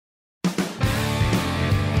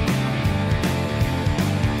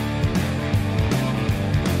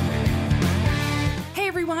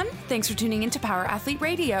Thanks for tuning into Power Athlete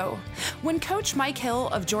Radio. When Coach Mike Hill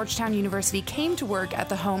of Georgetown University came to work at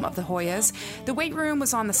the home of the Hoyas, the weight room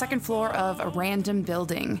was on the second floor of a random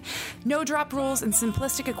building. No drop rules and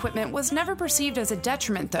simplistic equipment was never perceived as a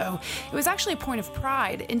detriment, though. It was actually a point of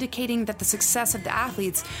pride, indicating that the success of the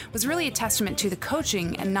athletes was really a testament to the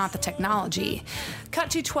coaching and not the technology. Cut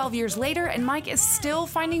to 12 years later, and Mike is still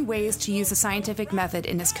finding ways to use the scientific method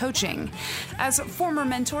in his coaching. As former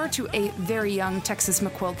mentor to a very young Texas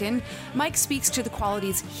McQuilkin, Mike speaks to the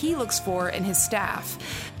qualities he looks for in his staff.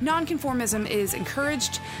 Nonconformism is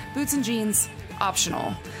encouraged, boots and jeans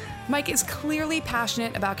optional. Mike is clearly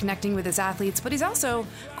passionate about connecting with his athletes, but he's also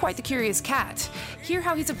quite the curious cat. Hear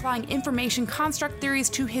how he's applying information construct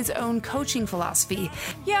theories to his own coaching philosophy.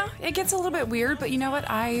 Yeah, it gets a little bit weird, but you know what?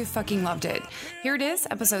 I fucking loved it. Here it is,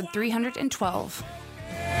 episode 312.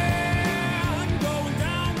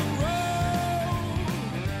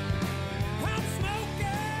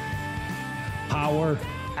 Power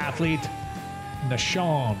Athlete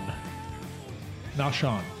Nation.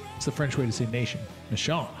 Nation. It's the French way to say nation.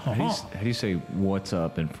 Nation. How do you say what's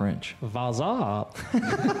up in French? Vas up.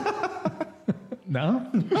 No?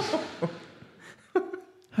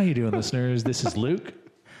 How you doing, listeners? This is Luke.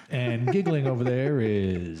 And giggling over there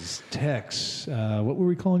is Tex. What were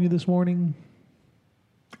we calling you this morning?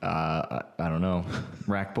 I don't know.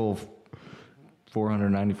 Rack Bull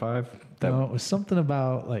 495? No, it was something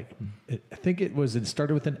about, I think it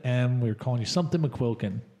started with an M. We were calling you something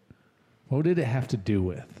McQuilkin. What did it have to do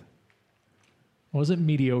with? Was it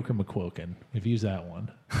mediocre McQuilkin? We've used that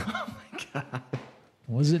one. Oh, my God.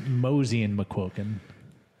 Was it Mosey and McQuilkin?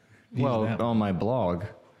 Well, on my blog.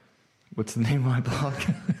 What's the name of my blog?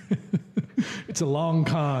 It's a long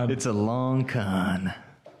con. It's a long con.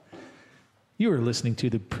 You are listening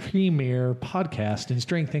to the premier podcast in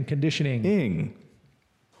strength and conditioning.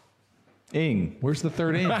 Ing. Where's the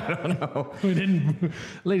third ing? I don't know. We didn't.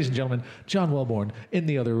 Ladies and gentlemen, John Wellborn in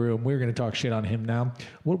the other room. We're going to talk shit on him now.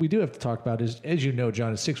 What we do have to talk about is, as you know,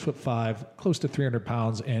 John is 6'5", close to 300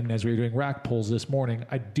 pounds, and as we were doing rack pulls this morning,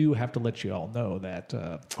 I do have to let you all know that.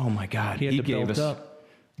 Oh my God! He gave us up.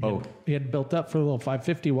 He had built up for a little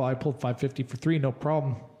 550 while I pulled 550 for 3, no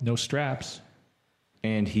problem, no straps.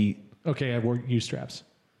 And I wore U straps.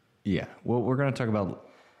 Yeah. Well, we're going to talk about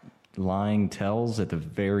lying tells at the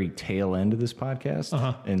very tail end of this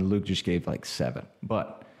podcast, and Luke just gave 7.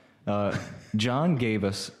 But John gave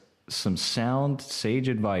us some sound, sage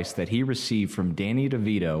advice that he received from Danny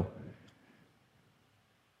DeVito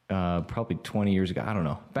probably 20 years ago. I don't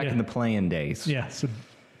know. Back in the playing days. Yeah, so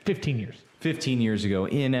 15 years. 15 years ago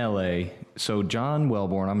in L.A. So John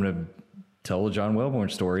Wellborn, I'm going to tell the John Wellborn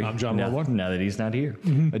story. I'm John Wellborn. Now that he's not here.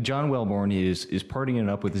 Mm-hmm. John Wellborn is partying it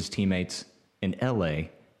up with his teammates in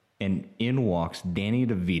L.A., and in walks Danny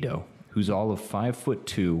DeVito, who's all of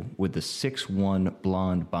 5'2" with the 6'1"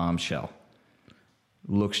 blonde bombshell.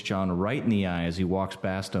 Looks John right in the eye as he walks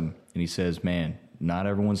past him, and he says, "Man, not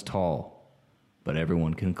everyone's tall, but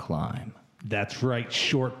everyone can climb." That's right,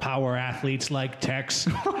 short power athletes like Tex.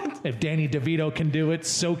 If Danny DeVito can do it,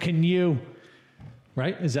 so can you.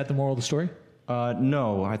 Right? Is that the moral of the story?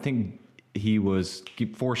 No, I think he was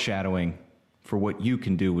foreshadowing for what you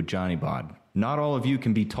can do with Johnny Bod. Not all of you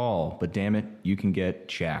can be tall, but damn it, you can get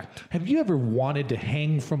jacked. Have you ever wanted to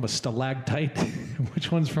hang from a stalactite?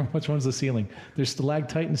 Which one's the ceiling? There's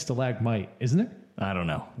stalactite and stalagmite, isn't it? I don't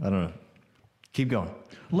know. Keep going.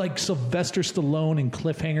 Like Sylvester Stallone in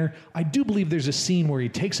Cliffhanger, I do believe there's a scene where he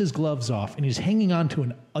takes his gloves off and he's hanging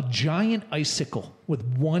onto a giant icicle with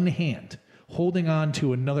one hand, holding on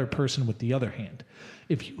to another person with the other hand.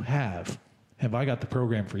 If you have I got the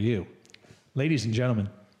program for you. Ladies and gentlemen,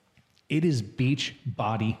 it is beach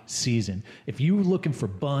body season. If you're looking for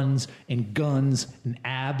buns and guns and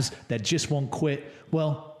abs that just won't quit,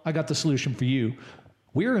 well, I got the solution for you.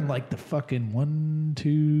 We're in the fucking 1,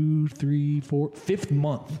 2, 3, 4, 5th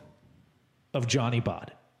month of Johnny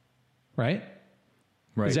Bod, right?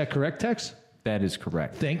 Right. Is that correct, Tex? That is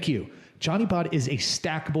correct. Thank you. Johnny Bod is a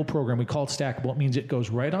stackable program. We call it stackable. It means it goes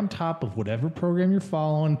right on top of whatever program you're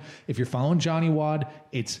following. If you're following Johnny Wad,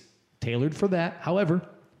 it's tailored for that. However,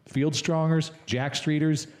 Field Strongers, Jack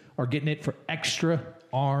Streeters are getting it for extra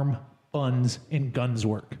arm, buns, and guns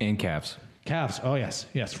work. And calves. Calves. Oh, yes.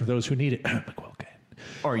 Yes, for those who need it. Okay.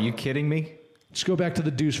 Are you kidding me? Just go back to the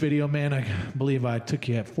Deuce video, man. I believe I took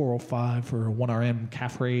you at 405 for a 1RM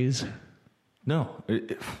calf raise. No.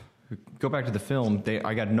 Go back to the film.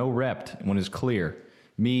 I got no rep when it's clear.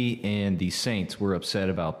 Me and the Saints were upset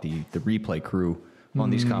about the replay crew on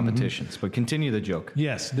these competitions. But continue the joke.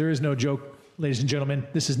 Yes, there is no joke. Ladies and gentlemen,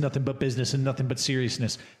 this is nothing but business and nothing but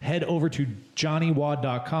seriousness. Head over to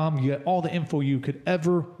JohnnyWad.com. You get all the info you could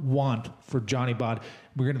ever want for Johnny Bod.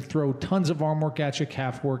 We're going to throw tons of arm work at you,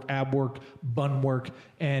 calf work, ab work, bun work,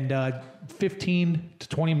 and 15 to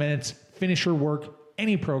 20 minutes, finisher work,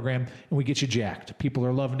 any program, and we get you jacked. People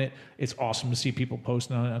are loving it. It's awesome to see people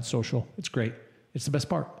posting on it on social. It's great. It's the best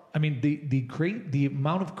part. I mean, the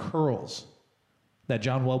amount of curls that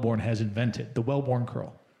John Welborn has invented, the Welborn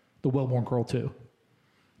curl, the Welborn curl 2,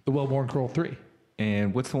 the Welborn curl 3.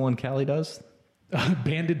 And what's the one Callie does?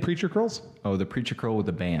 Banded preacher curls? Oh, the preacher curl with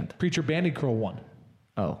the band. Preacher banded curl 1.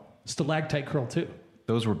 Oh. Stalactite curl 2.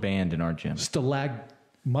 Those were banned in our gym.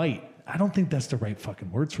 Stalagmite. I don't think that's the right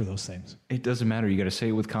fucking words for those things. It doesn't matter. You got to say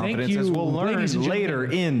it with confidence, Thank you, as we'll learn later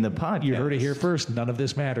in the podcast. You heard it here first. None of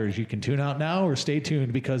this matters. You can tune out now or stay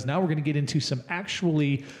tuned, because now we're going to get into some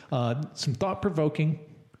actually some thought-provoking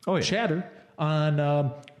chatter on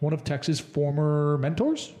one of Tex's former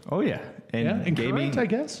mentors. Oh, yeah. And current, I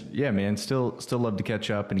guess. Yeah, man. Still love to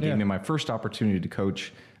catch up, and gave me my first opportunity to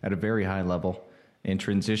coach at a very high level and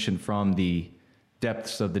transition from the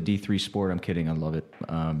depths of the D3 sport. I'm kidding. I love it.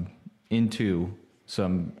 Into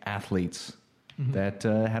some athletes that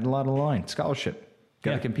had a lot of line. Scholarship.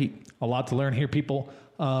 Got to compete. A lot to learn here, people.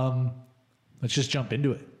 Let's just jump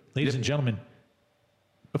into it. Ladies and gentlemen,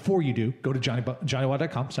 before you do, go to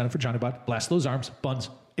JohnnyWad.com, sign up for Johnny Bod, blast those arms, buns.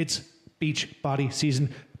 It's beach body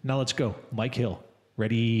season. Now let's go. Mike Hill.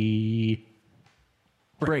 Ready?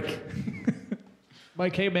 Break.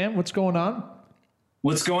 Mike, hey, man, what's going on?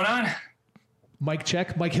 What's going on? Mike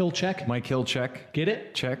check. Mike Hill check. Mike Hill check. Get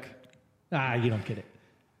it? Check. You don't get it.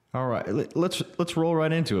 All right, let's roll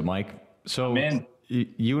right into it, Mike. So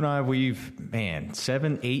you and I, we've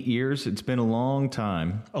 7, 8 years. It's been a long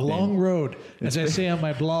time. A long road, as I say on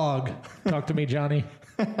my blog. Talk to me, Johnny.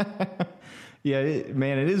 Yeah,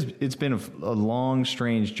 it's been a long,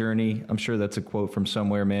 strange journey. I'm sure that's a quote from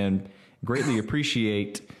somewhere, man. Greatly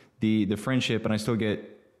appreciate the friendship, and I still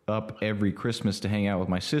get up every Christmas to hang out with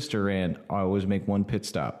my sister, and I always make one pit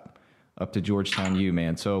stop up to Georgetown U,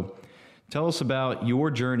 man. So tell us about your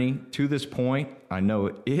journey to this point. I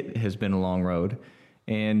know it has been a long road,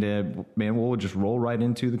 and man, we'll just roll right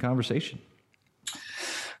into the conversation.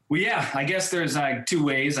 Well, yeah, I guess there's two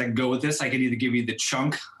ways I can go with this. I could either give you the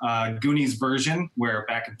chunk Goonies version, where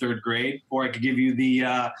back in 3rd grade, or I could give you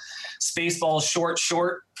the Spaceballs short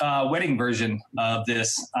wedding version of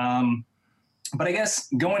this. But I guess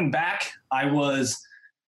going back, I was,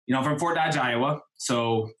 from Fort Dodge, Iowa,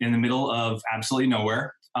 so in the middle of absolutely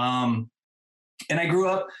nowhere. And I grew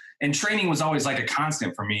up, and training was always like a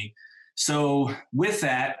constant for me. So with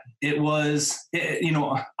that, I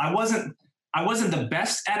wasn't the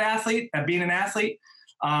best at being an athlete,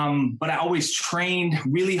 but I always trained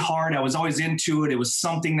really hard. I was always into it. It was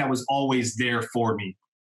something that was always there for me.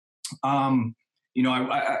 I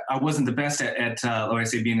wasn't the best at when I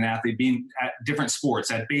say being an athlete, being at different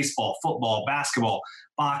sports, at baseball, football, basketball,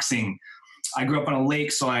 boxing. I grew up on a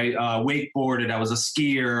lake, so I wakeboarded. I was a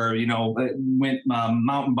skier, went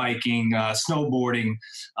mountain biking, snowboarding,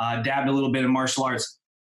 dabbed a little bit in martial arts,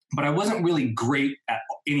 but I wasn't really great at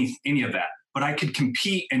any of that, but I could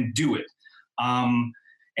compete and do it. And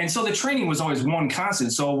so the training was always one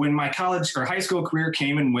constant. So when my college or high school career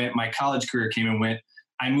came and went, my college career came and went,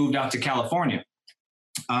 I moved out to California.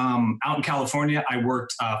 Out in California, I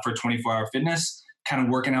worked for 24 Hour Fitness, kind of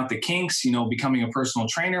working out the kinks, becoming a personal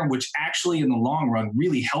trainer, which actually in the long run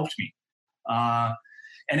really helped me.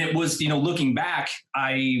 And it was, looking back,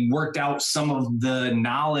 I worked out some of the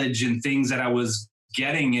knowledge and things that I was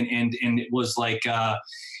getting. And it was like,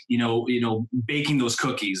 baking those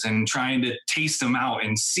cookies and trying to taste them out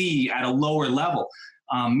and see at a lower level.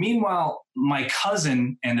 Meanwhile, my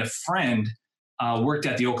cousin and a friend worked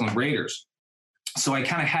at the Oakland Raiders. So I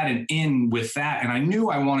kind of had an in with that. And I knew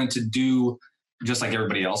I wanted to do just like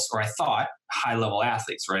everybody else, or I thought high level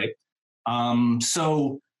athletes, right?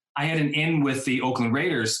 So I had an in with the Oakland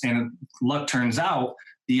Raiders, and luck turns out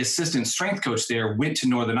the assistant strength coach there went to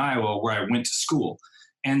Northern Iowa, where I went to school.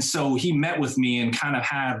 And so he met with me and kind of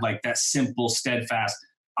had like that simple, steadfast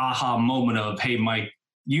aha moment of, hey, Mike,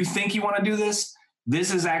 you think you want to do this?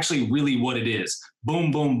 This is actually really what it is.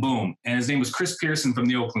 Boom, boom, boom. And his name was Chris Pearson from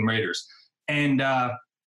the Oakland Raiders. And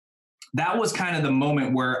that was kind of the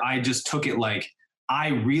moment where I just took it like, I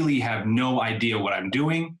really have no idea what I'm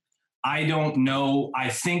doing. I don't know. I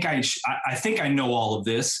think I know all of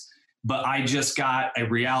this, but I just got a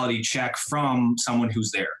reality check from someone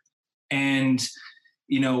who's there. And,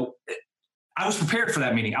 I was prepared for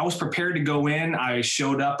that meeting. I was prepared to go in. I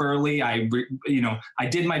showed up early. I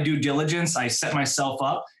did my due diligence. I set myself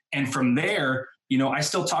up. And from there, I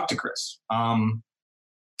still talk to Chris.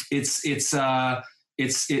 It's a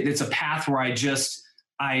path where I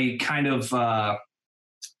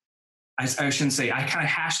shouldn't say, I kind of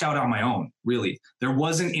hashed out on my own, really. There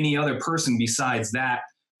wasn't any other person besides that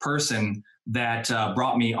person that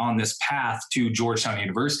brought me on this path to Georgetown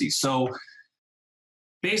University. So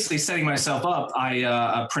basically setting myself up,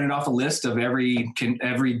 I printed off a list of every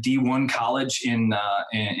D1 college in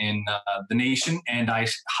the nation, and I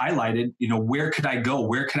highlighted, where could I go?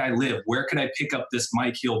 Where could I live? Where could I pick up this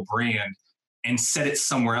Mike Hill brand and set it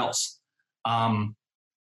somewhere else? And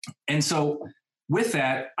so with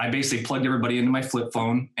that, I basically plugged everybody into my flip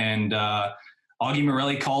phone, and Augie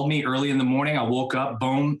Morelli called me early in the morning. I woke up,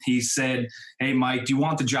 boom. He said, "Hey, Mike, do you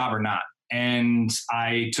want the job or not?" And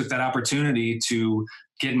I took that opportunity to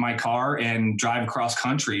get in my car and drive across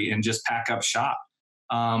country and just pack up shop.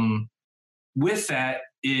 With that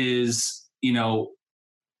is,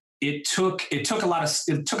 it took a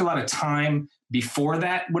lot of time before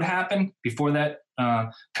that would happen, before that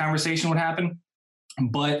conversation would happen.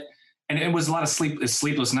 And it was a lot of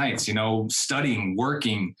sleepless nights, studying,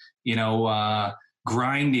 working,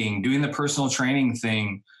 grinding, doing the personal training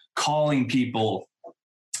thing, calling people.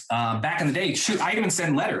 Back in the day, I even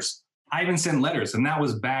sent letters. And that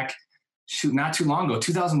was back, not too long ago,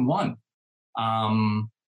 2001.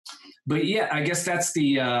 But yeah, I guess that's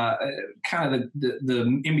the kind of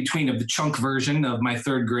the in between of the chunk version of my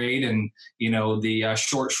third grade and, the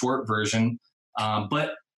short version.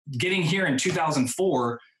 But getting here in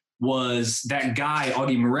 2004 was that guy,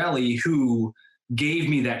 Augie Morelli, who gave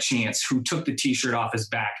me that chance, who took the t-shirt off his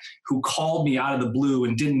back, who called me out of the blue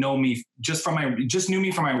and didn't know me just knew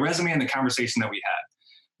me from my resume and the conversation that we had.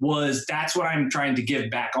 That's what I'm trying to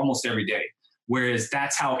give back almost every day. Whereas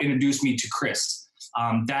that's how it introduced me to Chris.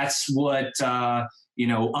 That's what,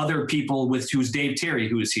 other people who's Dave Terry,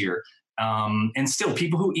 who is here. And still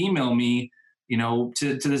people who email me, to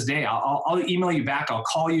this day, I'll email you back. I'll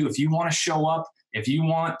call you if you want to show up. If you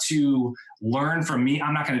want to learn from me,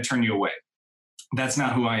 I'm not going to turn you away. That's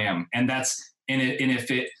not who I am. And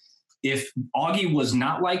if Augie was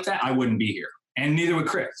not like that, I wouldn't be here. And neither would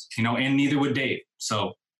Chris, and neither would Dave.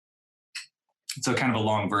 So it's a kind of a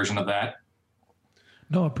long version of that.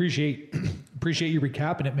 No, appreciate you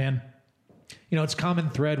recapping it, man. It's a common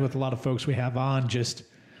thread with a lot of folks we have on, just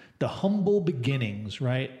the humble beginnings,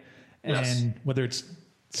 right? Yes. And whether it's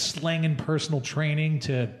slanging personal training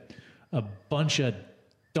to a bunch of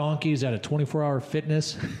donkeys at a 24-hour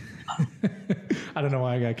fitness. I don't know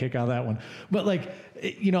why I got a kick out of that one. But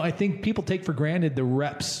I think people take for granted the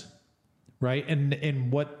reps, right?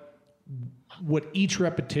 And what each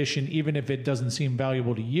repetition, even if it doesn't seem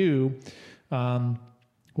valuable to you,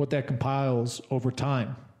 what that compiles over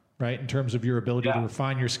time, right? In terms of your ability to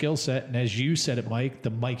refine your skill set. And as you said it, Mike, the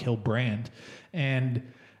Mike Hill brand. And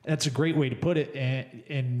that's a great way to put it,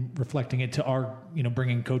 and reflecting it to our,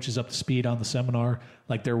 bringing coaches up to speed on the seminar.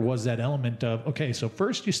 Like there was that element of, okay, so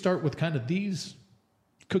first you start with kind of these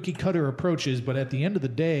cookie cutter approaches, but at the end of the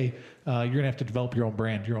day, you're going to have to develop your own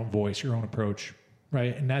brand, your own voice, your own approach,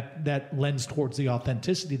 right? And that lends towards the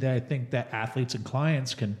authenticity that I think that athletes and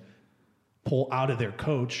clients can pull out of their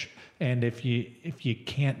coach. And if you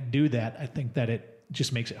can't do that, I think that it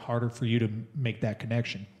just makes it harder for you to make that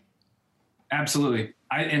connection. Absolutely.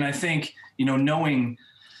 I think, knowing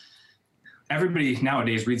everybody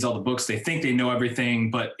nowadays reads all the books, they think they know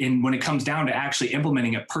everything, but when it comes down to actually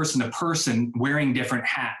implementing it person to person, wearing different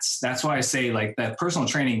hats, that's why I say that personal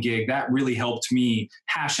training gig, that really helped me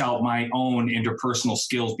hash out my own interpersonal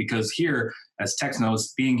skills, because here, as Tex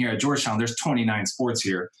knows, being here at Georgetown, there's 29 sports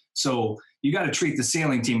here. So you got to treat the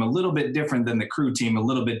sailing team a little bit different than the crew team, a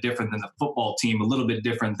little bit different than the football team, a little bit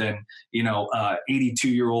different than,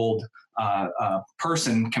 82-year-old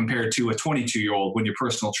person compared to a 22-year-old when you're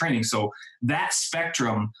personal training. So that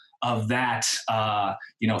spectrum of that,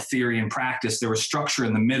 theory and practice, there was structure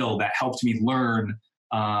in the middle that helped me learn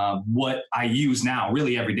what I use now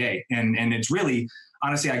really every day. And it's really,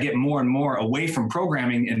 honestly, I get more and more away from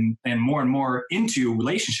programming and more into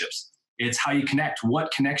relationships. It's how you connect,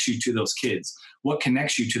 what connects you to those kids, what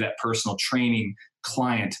connects you to that personal training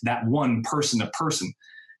client, that one person to person,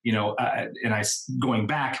 and going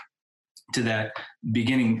back to that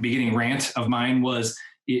beginning rant of mine was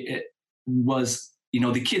the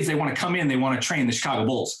kids, they want to come in, they want to train the Chicago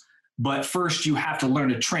Bulls, but first you have to learn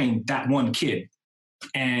to train that one kid.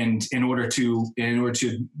 And in order to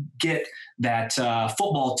get that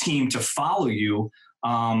football team to follow you,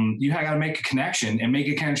 you got to make a connection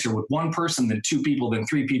with one person, then two people, then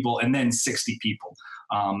three people, and then 60 people.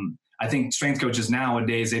 I think strength coaches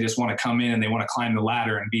nowadays, they just want to come in and they want to climb the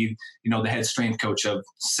ladder and be, the head strength coach of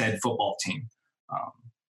said football team.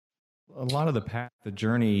 A lot of the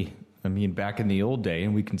journey, I mean, back in the old day,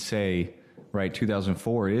 and we can say, right,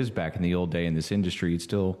 2004 is back in the old day in this industry. It's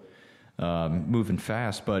still moving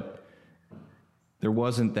fast, but there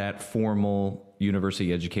wasn't that formal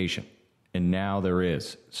university education, and now there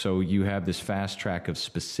is. So you have this fast track of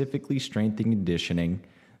specifically strength and conditioning,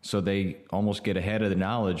 so they almost get ahead of the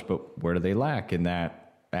knowledge, but where do they lack in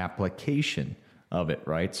that application of it,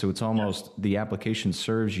 right? So it's almost the application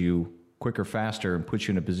serves you quicker, faster, and puts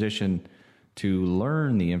you in a position to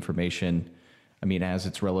learn the information, I mean, as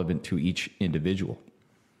it's relevant to each individual.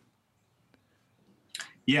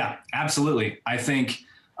 Yeah, absolutely. I think,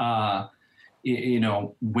 when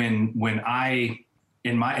I,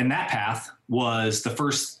 in that path was the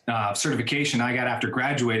first certification I got after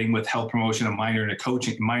graduating with health promotion, a minor in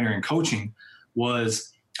coaching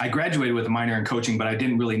was I graduated with a minor in coaching, but I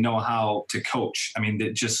didn't really know how to coach. I mean,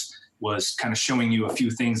 it just was kind of showing you a few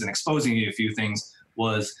things and exposing you to a few things.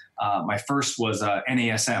 Was my first was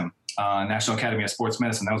NASM, National Academy of Sports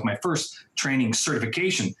Medicine. That was my first training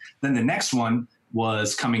certification. Then the next one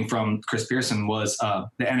was coming from Chris Pearson was the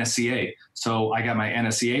NSCA. So I got my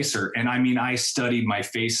NSCA cert. And I mean, I studied my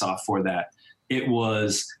face off for that.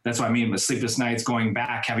 That's what I mean with sleepless nights, going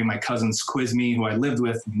back, having my cousins quiz me, who I lived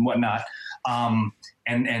with and whatnot.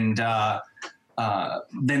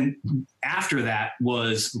 Then after that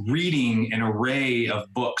was reading an array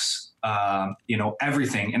of books,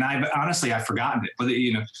 everything. And I've forgotten it, but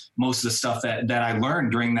most of the stuff that I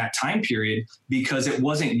learned during that time period, because it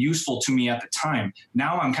wasn't useful to me at the time.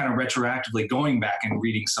 Now I'm kind of retroactively going back and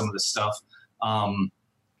reading some of the stuff.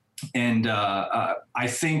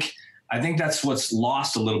 I think that's what's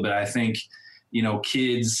lost a little bit. I think,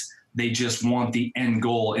 kids, they just want the end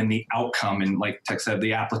goal and the outcome. And like Tech said,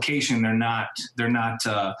 the application, they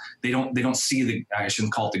don't see I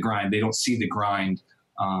shouldn't call it the grind. They don't see the grind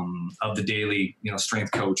of the daily,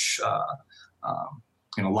 strength coach,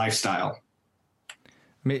 lifestyle. I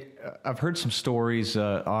mean, I've heard some stories,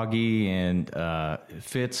 Augie and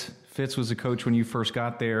Fitz was a coach when you first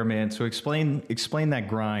got there, man. So explain that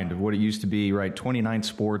grind of what it used to be, right? 29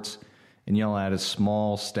 sports, and y'all had a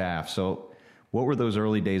small staff. So what were those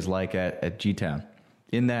early days like at G-Town?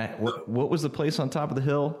 In that, what was the place on top of the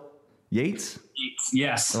hill? Yates?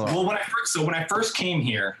 Yes. Oh. Well, when I first came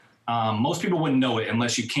here, most people wouldn't know it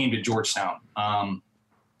unless you came to Georgetown.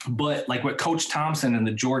 But like what Coach Thompson and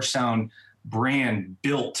the Georgetown brand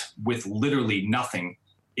built with literally nothing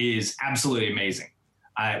is absolutely amazing.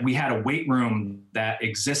 We had a weight room that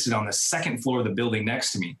existed on the second floor of the building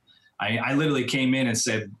next to me. I literally came in and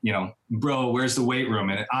said, bro, where's the weight room?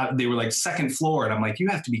 And they were like, second floor. And I'm like, you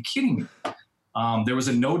have to be kidding me. There was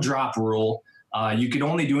a no drop rule. You could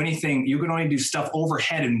only do anything. You could only do stuff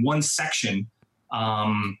overhead in one section.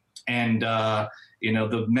 The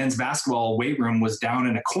men's basketball weight room was down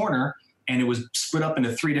in a corner, and it was split up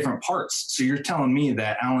into 3 different parts. So you're telling me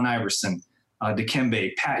that Allen Iverson,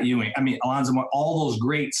 Dikembe, Pat Ewing, Alonzo, all those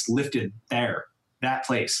greats lifted that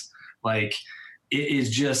place. Like, it is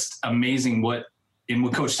just amazing what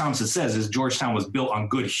Coach Thompson says is Georgetown was built on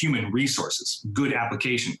good human resources, good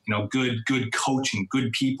application, good coaching,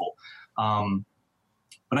 good people. But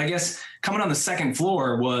I guess coming on the second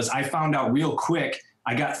floor was, I found out real quick,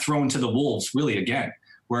 I got thrown to the wolves really again,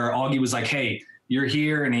 where Augie was like, hey, you're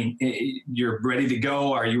here and you're ready to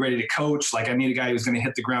go. Are you ready to coach? Like, I need a guy who's going to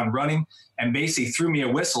hit the ground running, and basically threw me a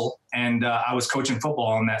whistle. And I was coaching football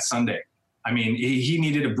on that Sunday. I mean, he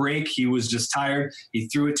needed a break. He was just tired. He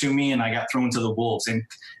threw it to me, and I got thrown to the wolves. And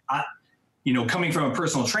coming from a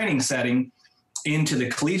personal training setting into the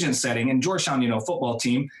collegiate setting, and Georgetown, football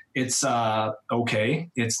team, it's okay.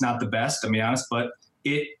 It's not the best, to be honest, but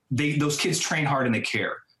those kids train hard and they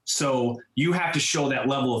care. So you have to show that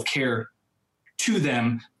level of care to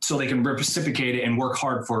them so they can reciprocate it and work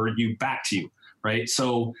hard for you back to you, right?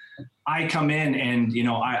 So I come in and,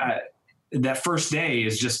 that first day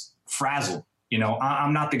is just frazzled.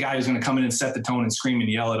 I'm not the guy who's going to come in and set the tone and scream and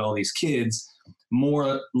yell at all these kids. More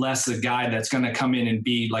or less the guy that's going to come in and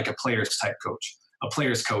be like a player's coach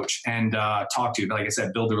and talk to you, like I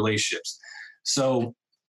said, build the relationships. So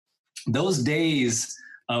those days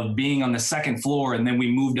of being on the second floor, and then we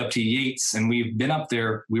moved up to Yates, and we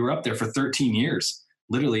were up there for 13 years,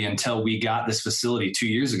 literally, until we got this facility 2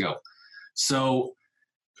 years ago. So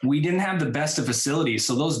we didn't have the best of facilities.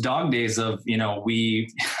 So those dog days of,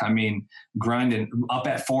 grinding up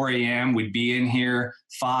at 4 a.m., we'd be in here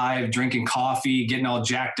 5, drinking coffee, getting all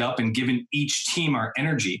jacked up, and giving each team our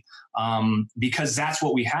energy. Because that's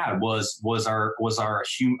what we had was our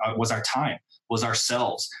time, was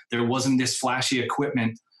ourselves. There wasn't this flashy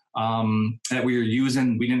equipment that we were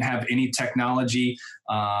using. We didn't have any technology.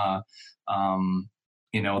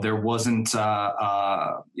 There wasn't,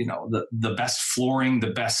 the best flooring,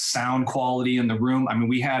 the best sound quality in the room. I mean,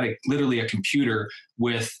 we had literally a computer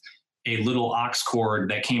with a little aux cord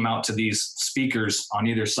that came out to these speakers on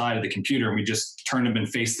either side of the computer, and we just turned them and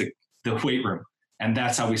faced the weight room. And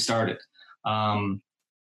that's how we started. And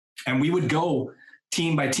we would go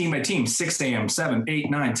team by team by team, 6 a.m., 7, 8,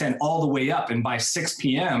 9, 10, all the way up. And by 6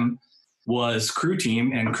 p.m. was crew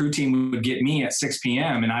team, and crew team would get me at 6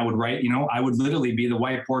 p.m. and I would write, I would literally be the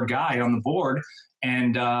whiteboard guy on the board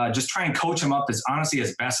and just try and coach them up as honestly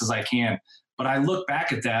as best as I can. But I look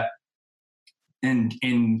back at that and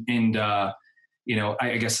I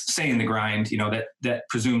guess staying the grind, that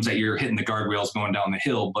presumes that you're hitting the guardrails going down the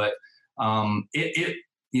hill. But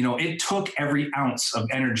it took every ounce of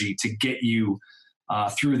energy to get you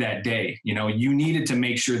through that day. You needed to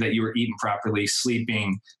make sure that you were eating properly,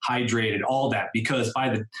 sleeping, hydrated, all that, because by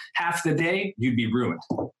the half the day you'd be ruined.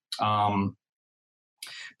 But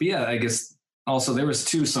yeah, I guess also there was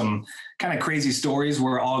some kind of crazy stories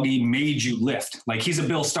where Augie made you lift. Like, he's a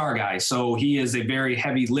Bill Starr guy, so he is a very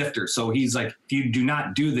heavy lifter. So he's like, if you do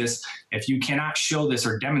not do this, if you cannot show this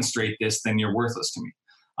or demonstrate this, then you're worthless to me.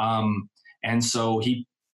 And so he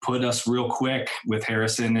put us real quick with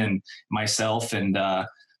Harrison and myself and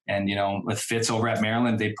with Fitz over at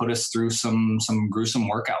Maryland, they put us through some gruesome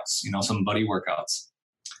workouts, some buddy workouts.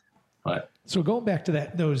 But so going back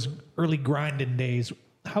to those early grinding days,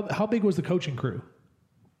 how big was the coaching crew?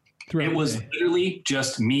 It was literally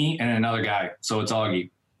just me and another guy. So it's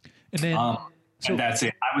Augie. And then, and that's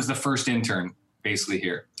it. I was the first intern basically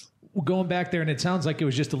here. Going back there, and it sounds like it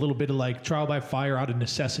was just a little bit of like trial by fire out of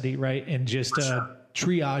necessity, right? And just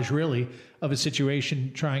triage really of a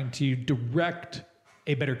situation, trying to direct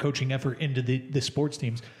a better coaching effort into the sports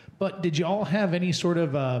teams. But did you all have any sort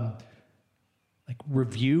of like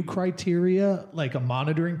review criteria, like a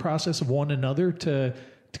monitoring process of one another to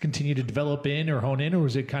continue to develop in or hone in, or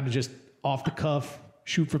was it kind of just off the cuff,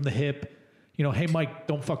 shoot from the hip, hey Mike,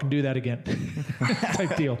 don't fucking do that again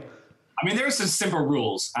type deal? I mean, there's some simple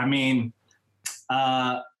rules. I mean,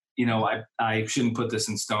 I shouldn't put this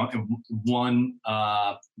in stone. One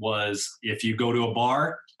was if you go to a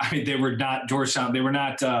bar, I mean, they were not Georgetown. They were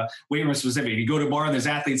not weight room specific. If you go to a bar and there's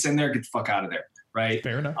athletes in there, get the fuck out of there. Right.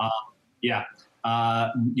 Fair enough. Yeah.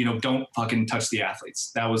 Don't fucking touch the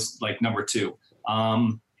athletes. That was like number 2.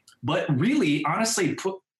 But really, honestly,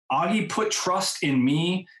 Augie put trust in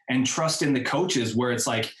me and trust in the coaches, where it's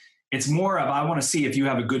like, it's more of, I want to see if you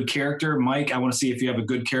have a good character, Mike. I want to see if you have a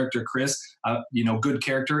good character, Chris, good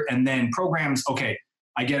character. And then programs, okay,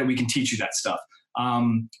 I get it. We can teach you that stuff.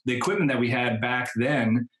 The equipment that we had back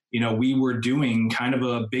then, we were doing kind of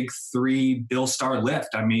a big 3 Bill Starr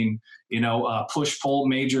lift. I mean, push, pull,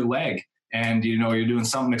 major leg. And, you're doing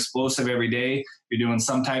something explosive every day. You're doing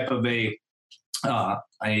some type of a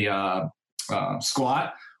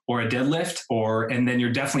squat or a deadlift, and then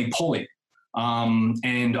you're definitely pulling.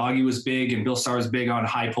 And Augie was big, and Bill Starr was big on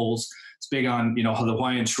high pulls. It's big on, the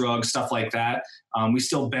Hawaiian shrug, stuff like that. We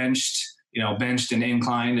still benched and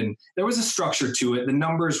inclined, and there was a structure to it. The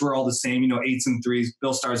numbers were all the same, 8s and 3s.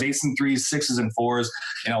 Bill Starr's 8s and 3s, 6s and 4s,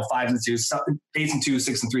 5s and 2s, 8s and 2s,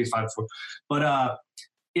 6s and 3s, 5s and 4s. But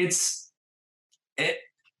it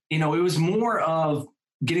was more of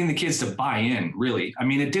getting the kids to buy in, really. I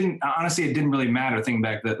mean, it didn't really matter thinking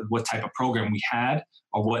back what type of program we had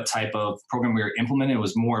or what type of program we were implementing. It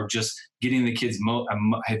was more of just getting the kids, I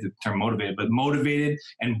hate the term motivated, but motivated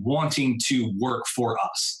and wanting to work for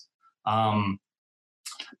us.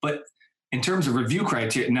 But in terms of review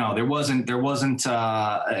criteria, no, there wasn't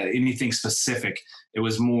anything specific. It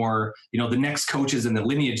was more, the next coaches in the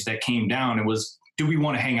lineage that came down, it was, do we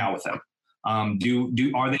want to hang out with them? Are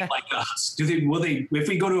they like us? If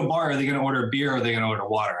we go to a bar, are they going to order a beer or are they going to order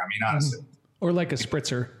water? I mean, honestly. Or like a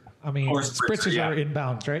spritzer. I mean, spritzers are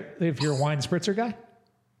inbounds, right? If you're a wine spritzer guy.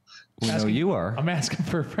 You are. I'm asking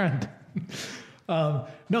for a friend. No,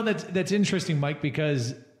 that's interesting, Mike,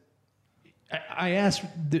 because I asked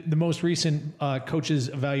the most recent coaches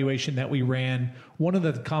evaluation that we ran. One of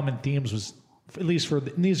the common themes was, at least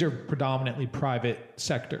and these are predominantly private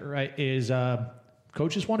sector, right? Is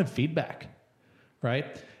coaches wanted feedback, right?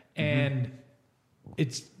 And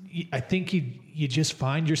I think you just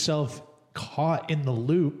find yourself caught in the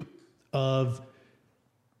loop of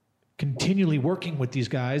continually working with these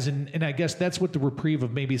guys. And I guess that's what the reprieve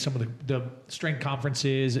of maybe some of the strength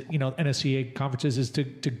conferences, NSCA conferences, is to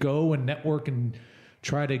go and network and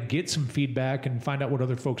try to get some feedback and find out what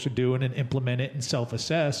other folks are doing and implement it and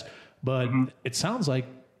self-assess. But it sounds like,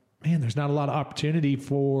 man, there's not a lot of opportunity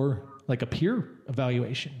for like a peer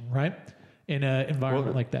evaluation, right? In an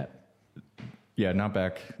environment like that. Yeah, not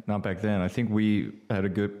back then. I think we had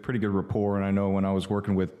a pretty good rapport. And I know when I was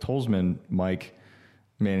working with Tolsman, Mike,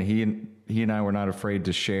 man, he and I were not afraid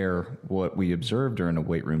to share what we observed during the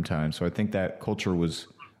weight room time. So I think that culture was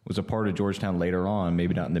a part of Georgetown later on,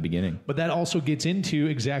 maybe not in the beginning. But that also gets into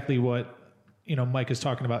exactly what, Mike is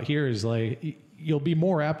talking about here is like, you'll be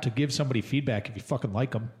more apt to give somebody feedback if you fucking like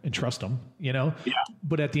them and trust them, Yeah.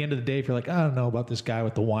 But at the end of the day, if you're like, I don't know about this guy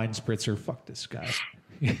with the wine spritzer, fuck this guy.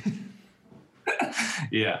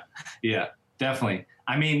 Yeah, definitely.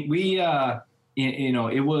 I mean, we,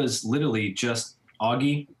 it was literally just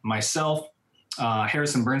Augie, myself,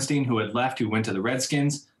 Harrison Bernstein, who had left, who went to the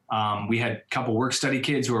Redskins. We had a couple work study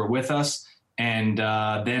kids who were with us. And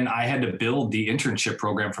then I had to build the internship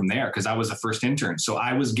program from there because I was the first intern. So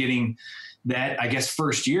I was getting that, I guess,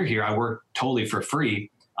 first year here, I worked totally for free.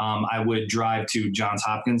 I would drive to Johns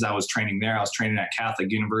Hopkins. I was training there. I was training at Catholic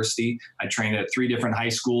University. I trained at 3 different high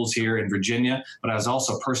schools here in Virginia, but I was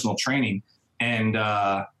also personal training. And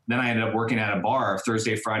then I ended up working at a bar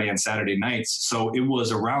Thursday, Friday, and Saturday nights. So it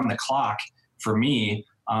was around the clock for me.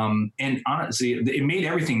 And honestly, it made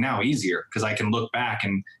everything now easier because I can look back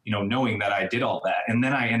and, knowing that I did all that. And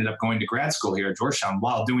then I ended up going to grad school here at Georgetown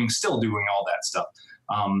while still doing all that stuff.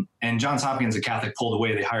 And Johns Hopkins, the Catholic, pulled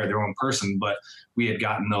away. They hired their own person, but we had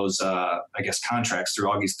gotten those, contracts through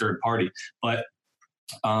Augie's third party. But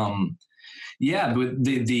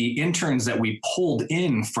the interns that we pulled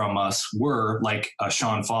in from us were like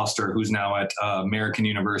Sean Foster, who's now at American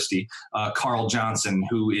University, Carl Johnson,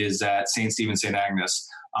 who is at St. Stephen St. Agnes,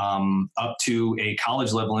 up to a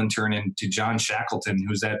college level intern, and to John Shackleton,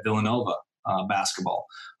 who's at Villanova basketball,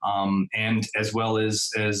 and as well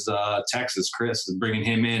as Texas, Chris, bringing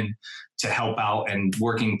him in to help out and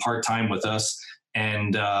working part-time with us.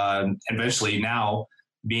 And eventually now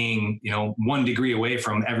being, 1 degree away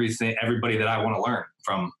from everybody that I want to learn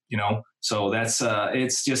from, so that's,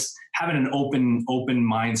 it's just having an open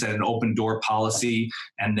mindset, an open door policy,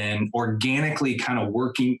 and then organically kind of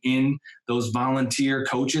working in those volunteer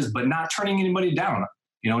coaches, but not turning anybody down,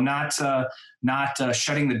 not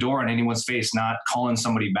shutting the door in anyone's face, not calling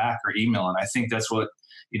somebody back or emailing. I think that's what,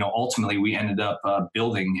 ultimately we ended up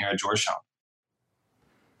building here at Georgetown.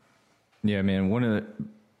 Yeah, man.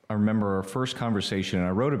 I remember our first conversation, and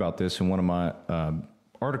I wrote about this in one of my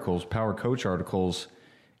articles, Power Coach articles,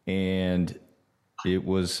 and it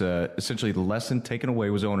was essentially the lesson taken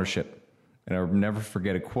away was ownership. And I'll never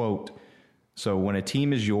forget a quote. So when a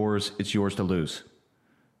team is yours, it's yours to lose.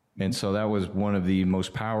 And so that was one of the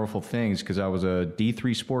most powerful things because I was a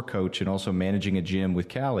D3 sport coach and also managing a gym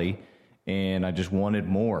with Callie, and I just wanted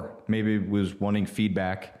more. Maybe it was wanting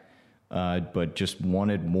feedback, but just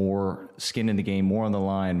wanted more skin in the game, more on the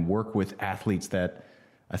line, work with athletes that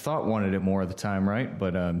I thought wanted it more at the time, right?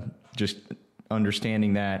 But just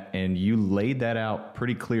understanding that, and you laid that out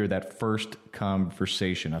pretty clear, that first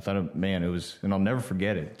conversation. I thought, man, it was, and I'll never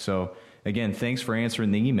forget it. So again, thanks for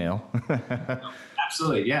answering the email.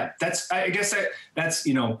 Absolutely. Yeah. That's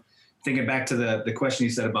thinking back to the question you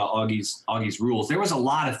said about Augie's rules, there was a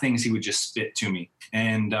lot of things he would just spit to me.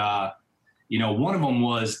 And, one of them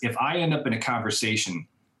was, if I end up in a conversation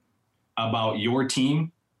about your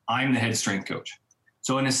team, I'm the head strength coach.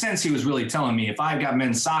 So in a sense, he was really telling me, if I've got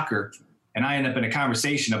men's soccer and I end up in a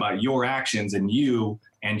conversation about your actions and you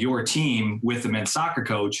and your team with the men's soccer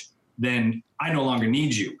coach, then I no longer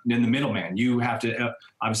need you in the middleman. You have to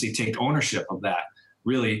obviously take ownership of that,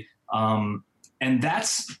 really. And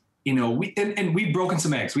that's, we've broken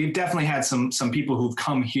some eggs. We've definitely had some people who've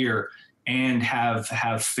come here and have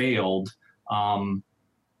failed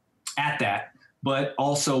at that. But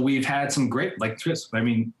also we've had some great, like Chris,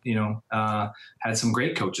 had some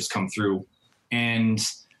great coaches come through. And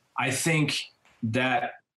I think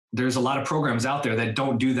that there's a lot of programs out there that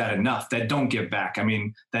don't do that enough, that don't give back. I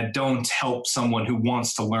mean, that don't help someone who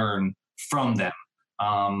wants to learn from them.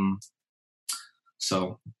 Well,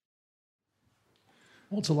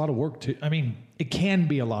 it's a lot of work it can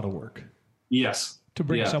be a lot of work. Yes. To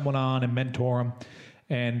bring someone on and mentor them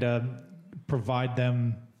and provide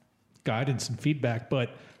them guidance and feedback. But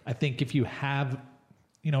I think if you have,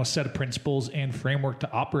 a set of principles and framework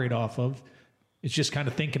to operate off of, it's just kind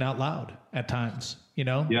of thinking out loud at times,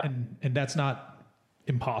 Yeah. And that's not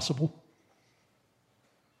impossible.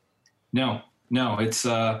 No, it's,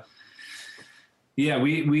 now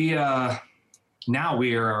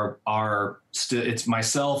we are still, it's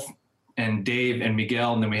myself and Dave and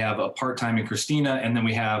Miguel, and then we have a part-time in Christina, and then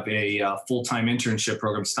we have a full-time internship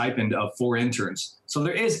program stipend of 4 interns. So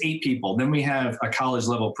there is 8 people. Then we have a college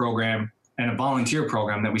level program and a volunteer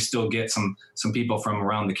program that we still get some people from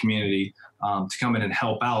around the community to come in and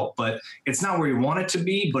help out. But it's not where we want it to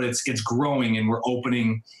be, but it's growing, and we're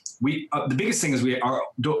opening. The biggest thing is we have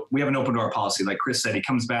an open door policy. Like Chris said, he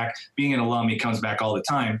comes back, being an alum, he comes back all the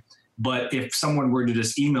time. But if someone were to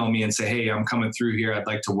just email me and say, hey, I'm coming through here, I'd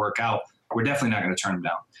like to work out, we're definitely not going to turn them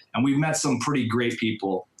down. And we've met some pretty great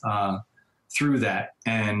people through that.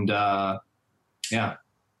 And yeah.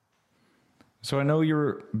 So I know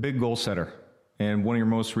you're a big goal setter, and one of your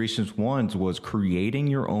most recent ones was creating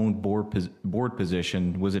your own board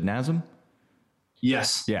position. Was it NASM?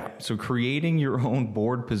 Yes. Yeah. So creating your own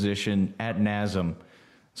board position at NASM.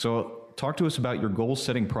 So talk to us about your goal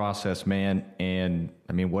setting process, man. And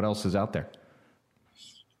I mean, what else is out there?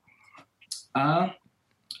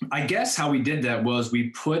 I guess how we did that was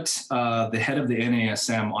we put the head of the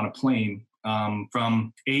NASM on a plane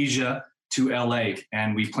from Asia to LA,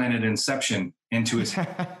 and we planted Inception into his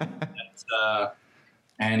head.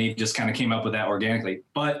 And he just kind of came up with that organically.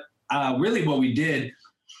 But really what we did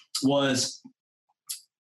was,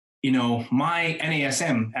 my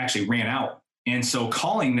NASM actually ran out. And so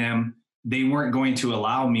calling them, they weren't going to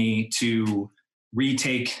allow me to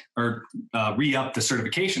retake or re-up the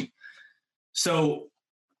certification. So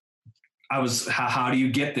I was, how do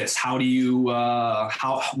you get this? How do you,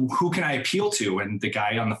 who can I appeal to? And the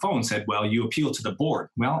guy on the phone said, well, you appeal to the board.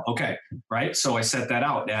 Well, okay. Right. So I set that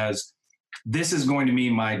out as, this is going to be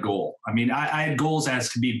my goal. I mean, I had goals as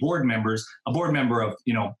to be a board member of,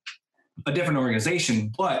 a different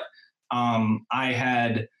organization, but I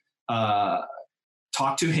had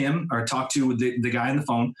talked to him or talked to the guy on the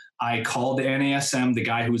phone. I called the NASM, the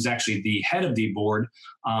guy who was actually the head of the board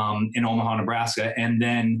in Omaha, Nebraska. And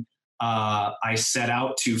then I set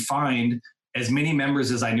out to find as many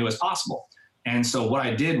members as I knew as possible. And so what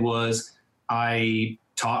I did was I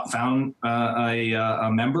found a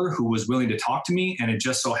member who was willing to talk to me. And it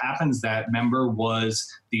just so happens that member was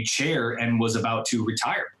the chair and was about to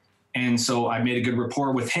retire. And so I made a good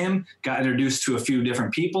rapport with him, got introduced to a few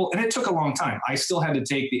different people, and it took a long time. I still had to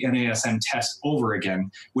take the NASM test over again,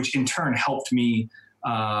 which in turn helped me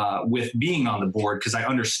with being on the board because I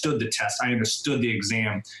understood the test. I understood the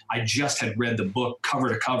exam. I just had read the book cover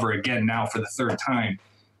to cover again now for the third time.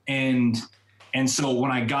 And so when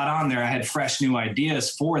I got on there, I had fresh new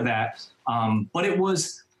ideas for that. But it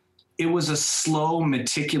was a slow,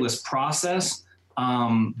 meticulous process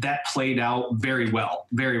that played out very well.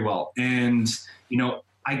 And,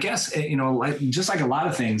 I guess, just like a lot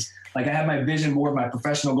of things, like I had my vision board, my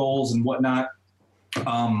professional goals and whatnot.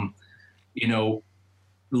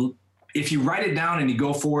 If you write it down and you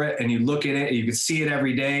go for it and you look at it, you can see it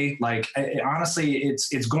every day. Like, honestly,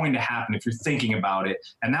 it's going to happen if you're thinking about it.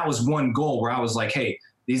 And that was one goal where I was like, hey,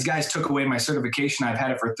 these guys took away my certification. I've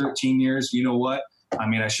had it for 13 years. You know what? I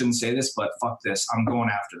mean, I shouldn't say this, but fuck this. I'm going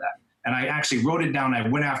after that. And I actually wrote it down. I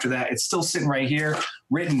went after that. It's still sitting right here,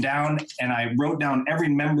 written down. And I wrote down every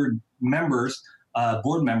board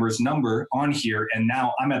member's number on here. And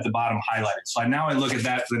now I'm at the bottom highlighted. So now I look at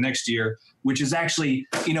that for the next year, which is actually,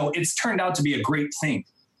 it's turned out to be a great thing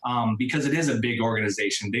because it is a big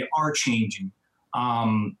organization. They are changing.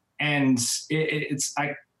 And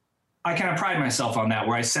I kind of pride myself on that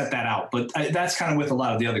where I set that out. But that's kind of with a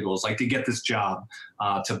lot of the other goals, like to get this job,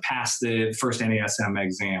 to pass the first NASM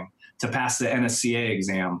exam, to pass the NSCA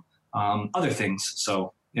exam, other things.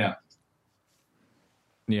 So, yeah.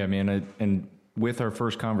 Yeah, man. And with our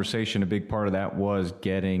first conversation, a big part of that was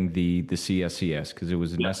getting the CSCS because it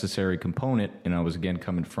was a necessary component. And I was, again,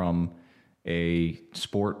 coming from a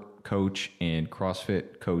sport coach and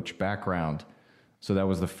CrossFit coach background. So that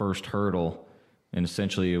was the first hurdle. And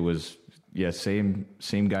essentially it was, same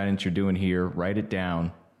guidance you're doing here. Write it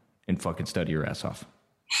down and fucking study your ass off.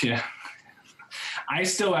 Yeah. I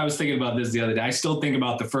was thinking about this the other day. I still think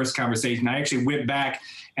about the first conversation. I actually went back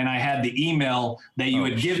and I had the email that you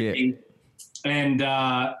had given me. And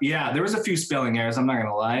there was a few spelling errors. I'm not going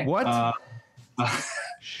to lie. What?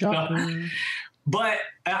 But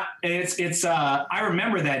it's I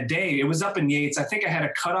remember that day. It was up in Yates. I think I had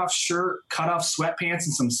a cutoff shirt, cutoff sweatpants,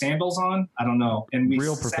 and some sandals on. I don't know. And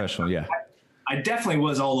real professional, yeah. I definitely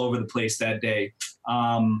was all over the place that day.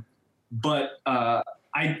 But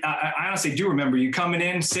I honestly do remember you coming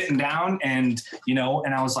in, sitting down, and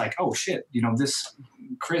and I was like, oh shit, this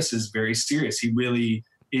Chris is very serious. He really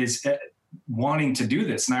is wanting to do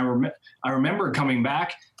this. And I remember coming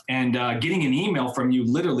back and getting an email from you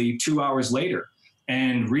literally 2 hours later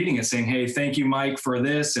and reading it saying, hey, thank you, Mike, for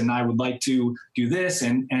this. And I would like to do this.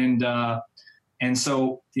 And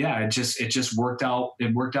so, yeah, it just worked out.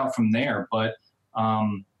 It worked out from there. But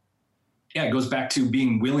it goes back to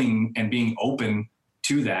being willing and being open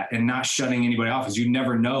to that and not shutting anybody off, as you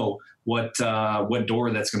never know what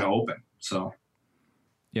door that's going to open. So.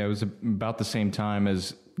 Yeah, it was about the same time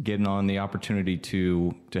as getting on the opportunity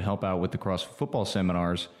to help out with the CrossFit football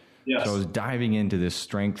seminars. Yes. So I was diving into this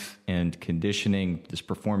strength and conditioning, this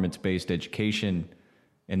performance-based education,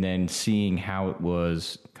 and then seeing how it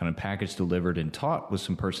was kind of packaged, delivered, and taught with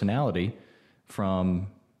some personality from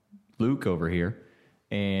Luke over here.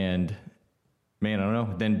 And man, I don't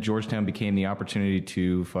know. Then Georgetown became the opportunity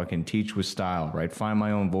to fucking teach with style, right? Find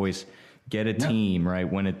my own voice, get a team, right?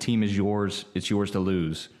 When a team is yours, it's yours to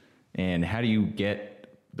lose. And how do you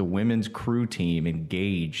get the women's crew team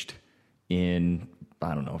engaged in,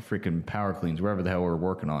 I don't know, freaking power cleans, wherever the hell we're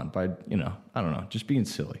working on, by, you know, I don't know, just being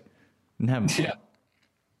silly and having fun.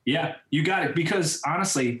 Yeah, you got it. Because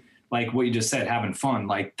honestly, like what you just said, having fun,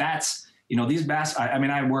 like that's, you know, these I mean,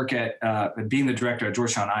 I work at, being the director at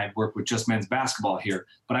Georgetown, I work with just men's basketball here,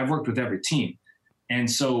 but I've worked with every team. And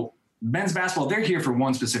so men's basketball, they're here for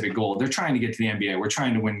one specific goal. They're trying to get to the NBA. We're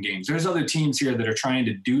trying to win games. There's other teams here that are trying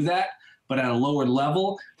to do that, but at a lower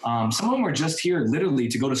level. Some of them are just here literally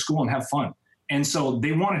to go to school and have fun. And so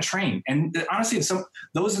they want to train. And honestly,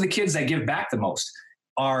 those are the kids that give back the most,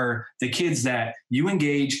 are the kids that you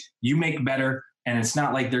engage, you make better. And it's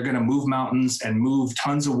not like they're going to move mountains and move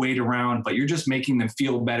tons of weight around, but you're just making them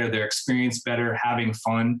feel better, their experience better, having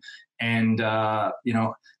fun. And, you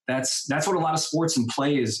know, that's what a lot of sports and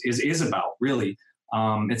play is about, really.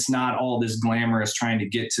 It's not all this glamorous trying to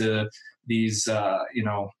get to these,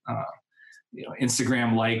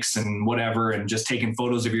 Instagram likes and whatever, and just taking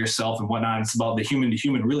photos of yourself and whatnot. It's about the human to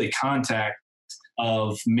human, really, contact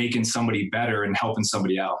of making somebody better and helping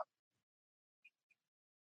somebody out.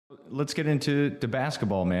 Let's get into the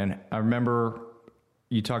basketball, man. I remember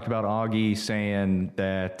you talked about Augie saying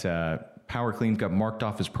that Power Clean got marked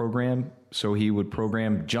off his program, so he would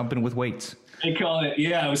program jumping with weights. They call it,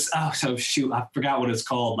 yeah. It was, I forgot what it's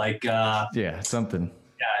called. Like, something.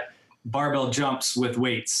 Yeah, barbell jumps with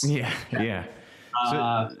weights. Yeah.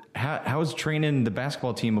 So how has training the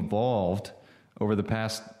basketball team evolved over the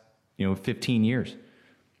past, 15 years?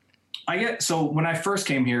 So when I first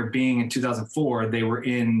came here, being in 2004, they were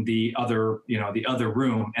in the other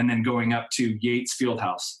room, and then going up to Yates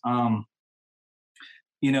Fieldhouse.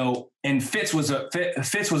 And Fitz was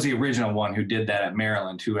the original one who did that at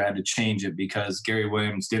Maryland, who had to change it because Gary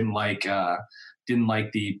Williams didn't like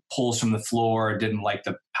the pulls from the floor, didn't like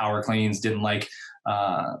the power cleans, didn't like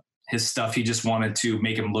his stuff. He just wanted to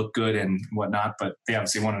make him look good and whatnot, but they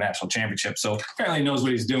obviously won a national championship. So apparently he knows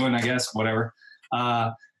what he's doing, I guess, whatever.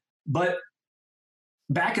 But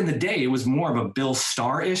back in the day, it was more of a Bill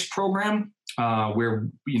Starr-ish program where,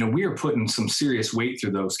 we were putting some serious weight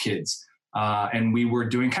through those kids. And we were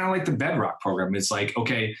doing kind of like the Bedrock program. It's like,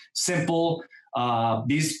 okay, simple,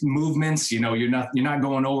 these movements, you're not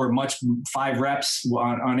going over much 5 reps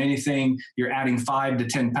on anything. You're adding 5 to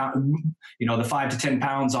 10 pounds, the 5 to 10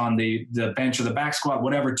 pounds on the bench or the back squat,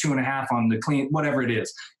 whatever, 2.5 on the clean, whatever it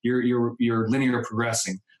is, you're linear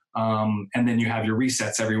progressing. And then you have your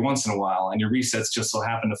resets every once in a while, and your resets just so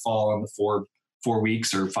happen to fall on the 4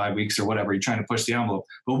 weeks or 5 weeks or whatever. You're trying to push the envelope,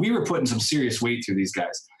 but we were putting some serious weight through these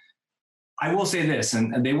guys. I will say this,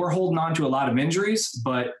 and they were holding on to a lot of injuries,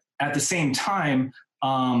 but at the same time,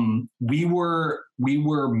 we were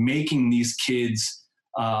making these kids,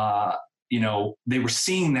 they were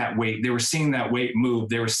seeing that weight. They were seeing that weight move.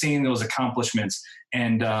 They were seeing those accomplishments.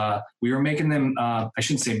 And we were making them, I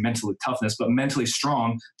shouldn't say mentally toughness, but mentally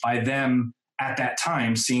strong by them at that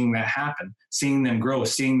time, seeing that happen, seeing them grow,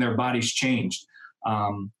 seeing their bodies change.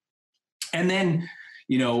 And then,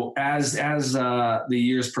 as the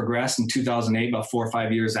years progressed in 2008, about 4 or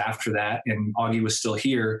 5 years after that, and Augie was still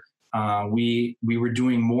here, we were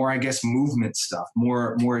doing more, I guess, movement stuff,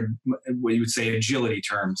 more what you would say agility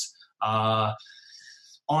terms, on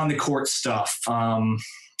the court stuff,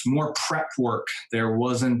 more prep work. There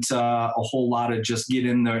wasn't a whole lot of just get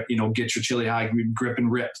in there, get your chili high, grip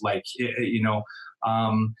and rip,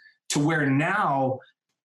 to where now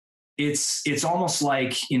it's almost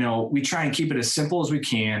like, we try and keep it as simple as we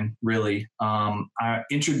can, really,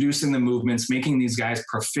 introducing the movements, making these guys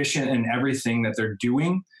proficient in everything that they're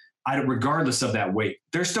doing, regardless of that weight.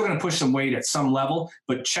 They're still going to push some weight at some level,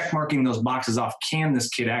 but check marking those boxes off. Can this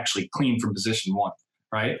kid actually clean from position 1,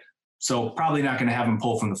 right? So probably not going to have him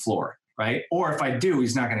pull from the floor, right? Or if I do,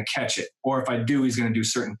 he's not going to catch it. Or if I do, he's going to do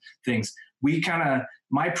certain things.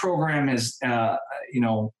 My program is, I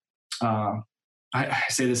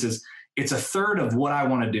say this is, it's a third of what I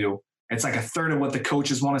want to do. It's like a third of what the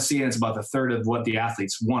coaches want to see, and it's about the third of what the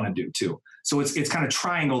athletes want to do too. So it's kind of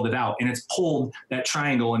triangled it out, and it's pulled that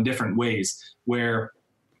triangle in different ways where,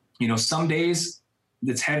 some days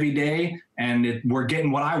it's heavy day and we're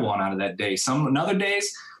getting what I want out of that day. Some other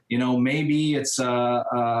days, maybe it's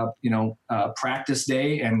practice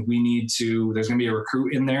day and there's going to be a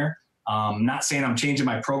recruit in there. Not saying I'm changing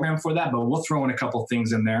my program for that, but we'll throw in a couple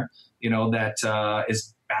things in there, that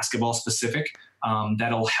is basketball specific,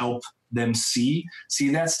 that'll help them see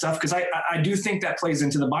that stuff. Cause I do think that plays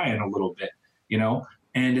into the buy-in a little bit,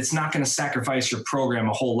 and it's not going to sacrifice your program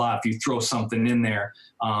a whole lot if you throw something in there.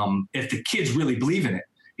 If the kids really believe in it,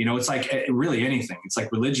 it's like really anything. It's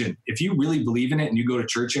like religion. If you really believe in it and you go to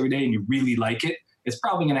church every day and you really like it, it's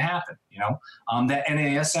probably going to happen. That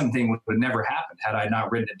NASM thing would never happen had I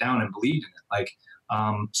not written it down and believed in it.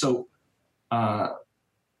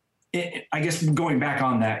 I guess going back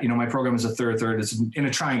on that, my program is a third. It's in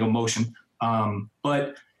a triangle motion.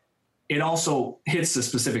 But it also hits the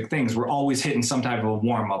specific things. We're always hitting some type of a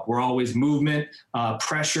warm up. We're always movement,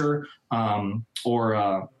 pressure,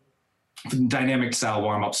 or dynamic style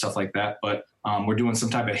warm up, stuff like that. But we're doing some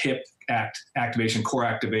type of hip activation, core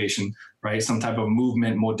activation, right? Some type of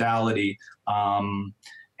movement modality.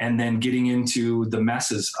 And then getting into the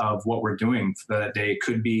messes of what we're doing for that day. It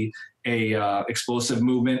could be a explosive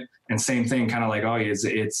movement, and same thing, kind of like,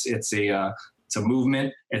 it's a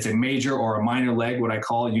movement. It's a major or a minor leg, what I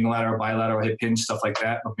call unilateral, bilateral hip hinge, stuff like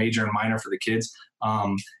that, a major and minor for the kids.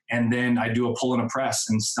 And then I do a pull and a press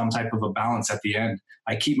and some type of a balance at the end.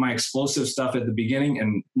 I keep my explosive stuff at the beginning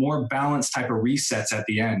and more balanced type of resets at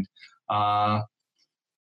the end.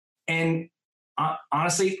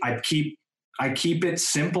 Honestly, I keep it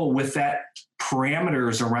simple with that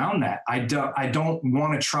parameters around that. I don't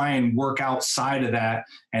want to try and work outside of that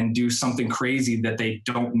and do something crazy that they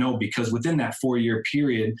don't know, because within that 4-year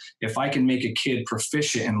period, if I can make a kid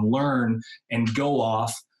proficient and learn and go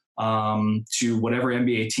off to whatever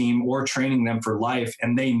NBA team or training them for life,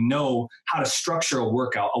 and they know how to structure a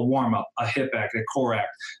workout, a warm up, a hip act, a core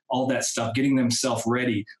act, all that stuff, getting themselves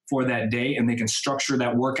ready for that day, and they can structure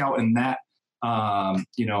that workout in that,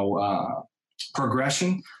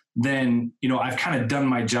 progression, then, I've kind of done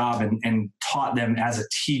my job and taught them as a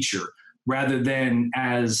teacher rather than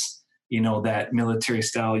as, that military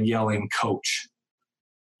style yelling coach,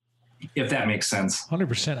 if that makes sense.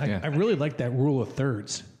 100%. I really like that rule of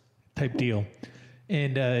thirds type deal.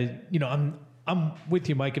 And, I'm with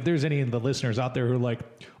you, Mike. If there's any of the listeners out there who are like,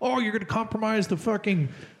 oh, you're going to compromise the fucking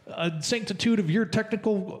sanctitude of your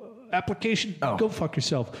technical application, go fuck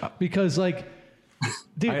yourself. Because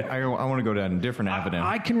dude, I want to go down a different avenue.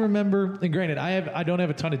 I can remember, and granted, I don't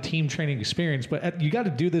have a ton of team training experience, but you got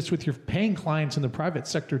to do this with your paying clients in the private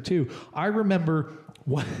sector too. I remember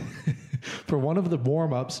for one of the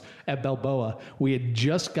warm-ups at Balboa, we had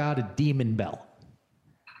just got a demon bell,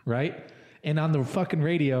 right? And on the fucking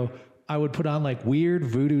radio, I would put on weird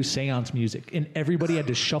voodoo seance music, and everybody had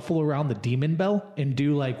to shuffle around the demon bell and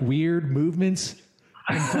do weird movements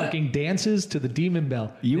and fucking dances to the demon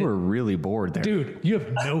bell. You were really bored there. Dude, you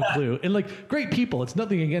have no clue. And great people. It's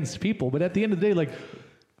nothing against people, but at the end of the day,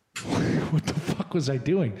 what the fuck was I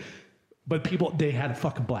doing? But people, they had a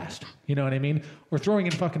fucking blast. You know what I mean? We're throwing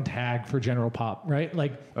in fucking tag for general pop, right?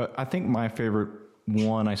 I think my favorite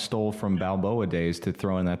one I stole from Balboa days to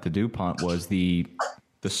throw in at the DuPont was the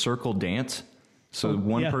circle dance. So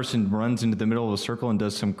one person runs into the middle of a circle and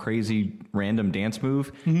does some crazy random dance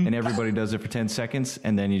move, and everybody does it for 10 seconds,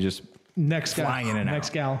 and then you just next guy, flying in and next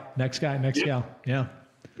out. gal, next guy, next gal. Yeah.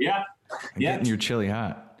 Yeah. Getting your chili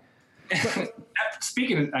hot.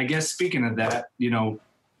 Speaking of that,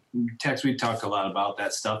 Tex, we talk a lot about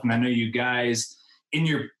that stuff, and I know you guys in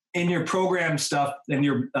your program stuff and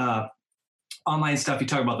your online stuff, you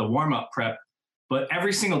talk about the warm up prep, but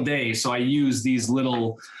every single day. So I use these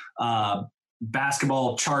little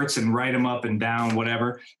basketball charts and write them up and down,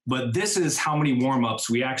 whatever. But this is how many warm-ups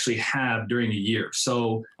we actually have during a year.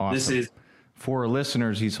 So awesome. This is for our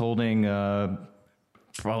listeners. He's holding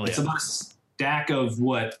probably it's about a stack of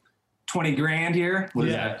 20 grand here. What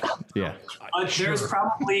is that? Yeah. There's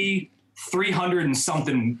probably 300 and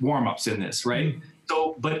something warm-ups in this, right?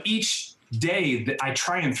 So, but each day that I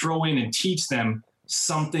try and throw in and teach them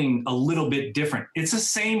something a little bit different. It's the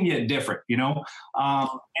same yet different, And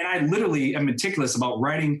I literally am meticulous about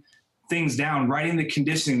writing things down, writing the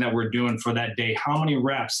conditioning that we're doing for that day, how many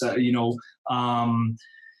reps, and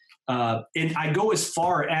I go as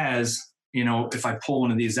far as, if I pull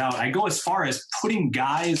one of these out, I go as far as putting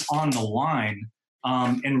guys on the line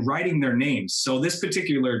and writing their names. So this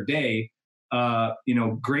particular day,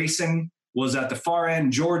 Grayson was at the far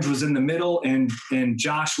end, George was in the middle, and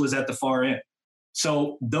Josh was at the far end.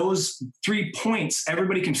 So those 3 points,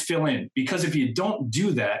 everybody can fill in, because if you don't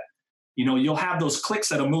do that, you'll have those clicks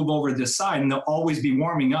that'll move over this side and they'll always be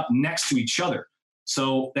warming up next to each other.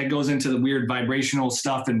 So that goes into the weird vibrational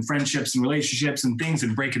stuff and friendships and relationships and things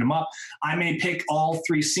and breaking them up. I may pick all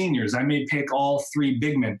 3 seniors. I may pick all 3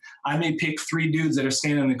 big men. I may pick 3 dudes that are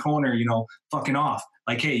standing in the corner, fucking off.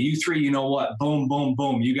 Like, hey, you 3, you know what? Boom, boom,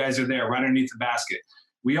 boom. You guys are there right underneath the basket.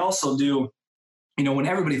 We also do, when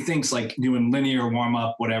everybody thinks like doing linear warm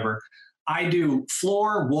up, whatever, I do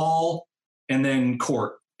floor, wall, and then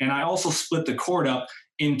court. And I also split the court up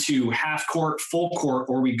into half court, full court,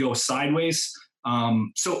 or we go sideways.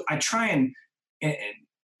 So I try and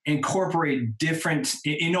incorporate different,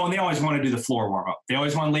 and they always want to do the floor warm up. They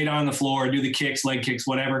always want to lay down on the floor, do the kicks, leg kicks,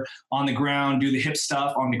 whatever, on the ground, do the hip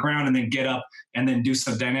stuff on the ground, and then get up and then do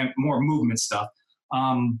some dynamic, more movement stuff.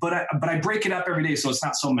 But I break it up every day so it's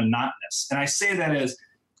not so monotonous. And I say that as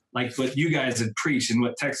like what you guys had preached and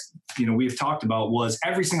what we've talked about was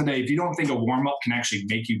every single day. If you don't think a warm up can actually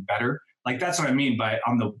make you better, like that's what I mean by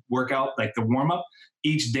on the workout, like the warm up.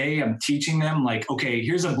 Each day I'm teaching them like, okay,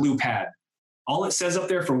 here's a blue pad. All it says up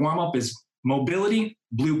there for warm up is mobility,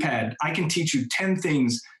 blue pad. I can teach you 10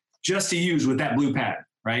 things just to use with that blue pad,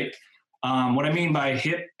 right? What I mean by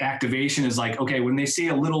hip activation is like, okay, when they see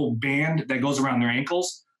a little band that goes around their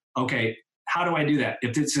ankles, okay, how do I do that?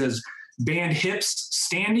 If it says band hips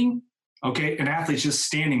standing, okay, an athlete's just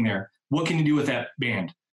standing there. What can you do with that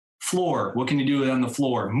band? Floor, what can you do with it on the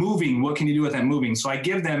floor? Moving, what can you do with that moving? So I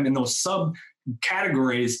give them in those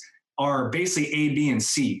subcategories are basically A, B, and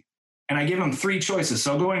C. And I give them 3 choices.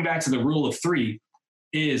 So going back to the rule of 3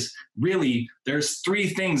 is really there's 3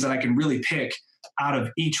 things that I can really pick out of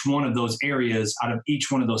each one of those areas, out of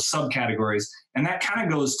each one of those subcategories. And that kind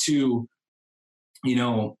of goes to,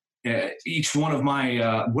 each one of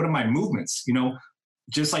my, what are my movements,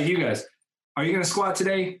 just like you guys. Are you going to squat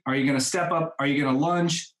today? Are you going to step up? Are you going to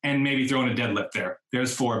lunge? And maybe throw in a deadlift there.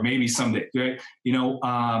 There's 4, maybe someday, right?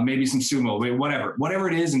 Maybe some sumo, whatever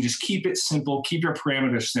it is, and just keep it simple, keep your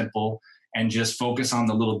parameters simple, and just focus on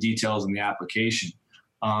the little details in the application.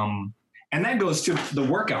 And that goes to the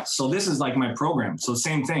workouts. So this is like my program. So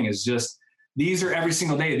same thing is just, these are every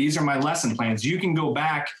single day. These are my lesson plans. You can go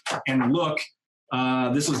back and look.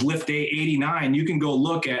 This was lift day 89. You can go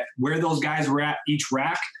look at where those guys were at each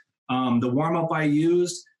rack. The warm-up I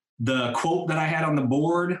used, the quote that I had on the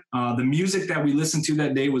board, the music that we listened to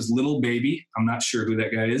that day was Little Baby. I'm not sure who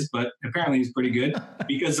that guy is, but apparently he's pretty good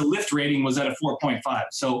because the lift rating was at a 4.5,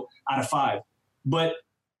 so out of 5. But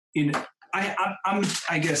I'm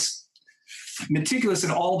I guess, meticulous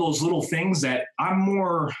in all those little things that I'm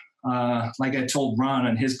more, like I told Ron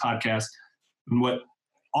on his podcast, and what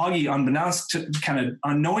Augie, unbeknownst to kind of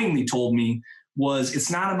unknowingly told me was it's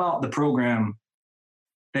not about the program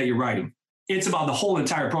that you're writing. It's about the whole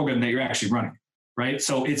entire program that you're actually running, right?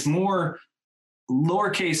 So it's more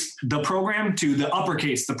lowercase the program to the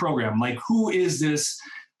uppercase the program. Like, who is this?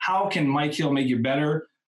 How can Mike Hill make you better?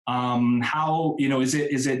 How, is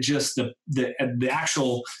it just the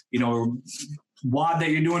actual, WOD that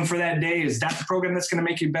you're doing for that day? Is that the program that's going to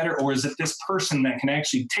make you better? Or is it this person that can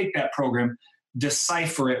actually take that program,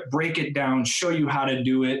 decipher it, break it down, show you how to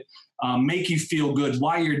do it, make you feel good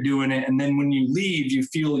while you're doing it. And then when you leave, you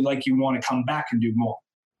feel like you want to come back and do more.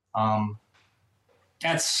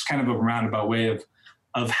 That's kind of a roundabout way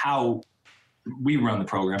of how we run the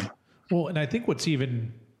program. Well, and I think what's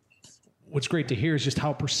great to hear is just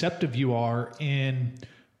how perceptive you are in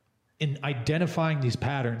identifying these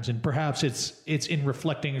patterns. And perhaps it's in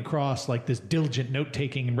reflecting across like this diligent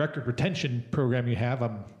note-taking and record retention program you have.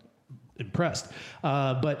 I'm impressed.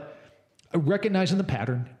 But recognizing the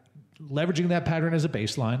pattern, leveraging that pattern as a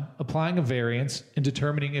baseline, applying a variance, and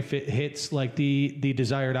determining if it hits like the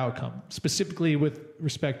desired outcome, specifically with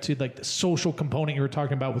respect to like the social component you were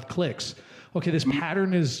talking about with clicks. Okay, this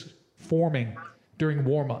pattern is forming during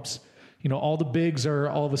warm-ups. All the bigs are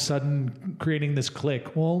all of a sudden creating this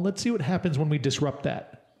click. Well, let's see what happens when we disrupt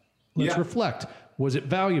that. Let's reflect. Was it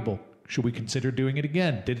valuable? Should we consider doing it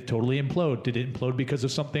again? Did it totally implode? Did it implode because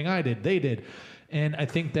of something I did, they did? And I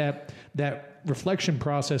think that reflection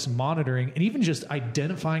process, monitoring, and even just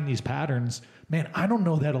identifying these patterns, man, I don't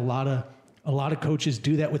know that a lot of coaches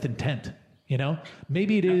do that with intent.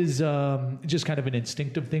 Maybe it is just kind of an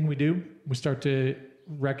instinctive thing we do. We start to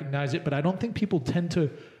recognize it, but I don't think people tend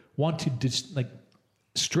to want to just like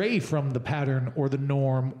stray from the pattern or the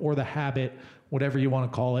norm or the habit, whatever you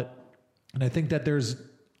want to call it. And I think that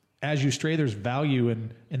as you stray, there's value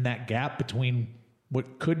in that gap between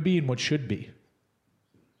what could be and what should be.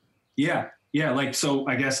 Yeah. Like, so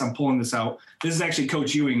I guess I'm pulling this out. This is actually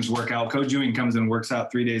Coach Ewing's workout. Coach Ewing comes and works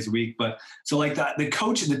out 3 days a week. But so like the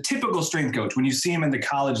coach, the typical strength coach, when you see him in the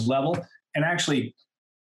college level and actually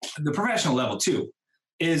the professional level too,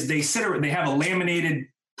 is they have a laminated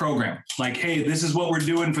program. Like, hey, this is what we're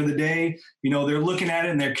doing for the day. They're looking at it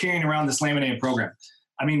and they're carrying around this laminated program.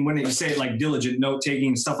 I mean, when you say like diligent note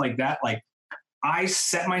taking, stuff like that, like I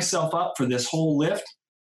set myself up for this whole lift.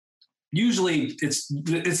 Usually it's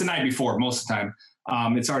the night before most of the time.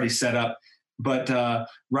 It's already set up, but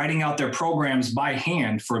writing out their programs by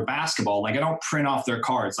hand for basketball, like I don't print off their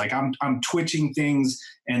cards. Like I'm twitching things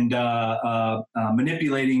and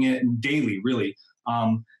manipulating it daily, really.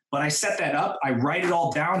 But I set that up. I write it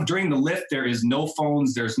all down during the lift. There is no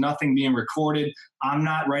phones. There's nothing being recorded. I'm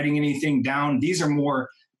not writing anything down. These are more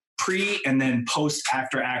pre and then post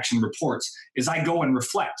after action reports as I go and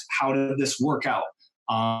reflect. How did this work out?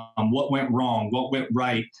 What went wrong? What went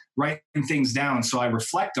right? Writing things down so I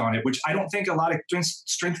reflect on it, which I don't think a lot of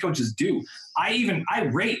strength coaches do. I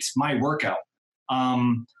rate my workout.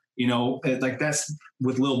 Like that's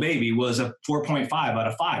with Lil Baby was a 4.5 out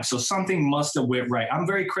of 5. So something must have went right. I'm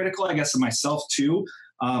very critical, I guess, of myself too.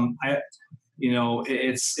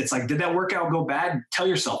 It's like, did that workout go bad? Tell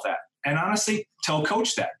yourself that. And honestly, tell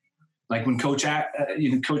coach that. Like when Coach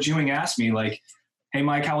Ewing asked me like, hey,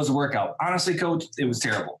 Mike, how was the workout? Honestly, coach, it was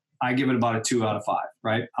terrible. I give it about a 2 out of 5,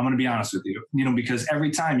 right? I'm going to be honest with you, because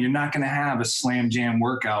every time you're not going to have a slam jam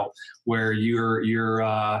workout where you're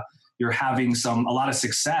having a lot of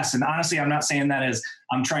success. And honestly, I'm not saying that as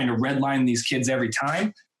I'm trying to redline these kids every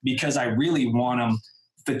time, because I really want them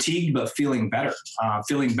fatigued, but feeling better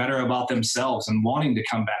about themselves and wanting to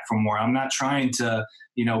come back for more. I'm not trying to,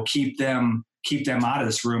 keep them out of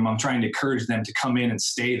this room. I'm trying to encourage them to come in and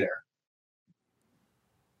stay there.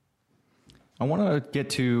 I want to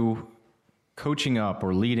get to coaching up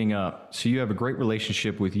or leading up. So you have a great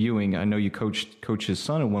relationship with Ewing. I know you coached his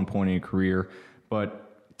son at one point in your career,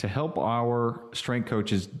 but to help our strength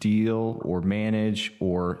coaches deal or manage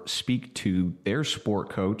or speak to their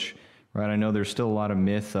sport coach, right? I know there's still a lot of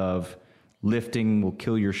myth of lifting will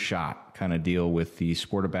kill your shot kind of deal with the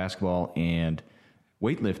sport of basketball and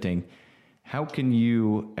weightlifting. How can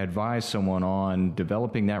you advise someone on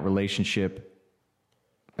developing that relationship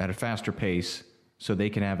at a faster pace so they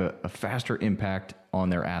can have a faster impact on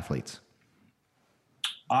their athletes?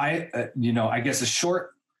 I guess a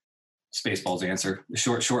short Spaceballs answer, the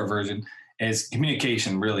short version is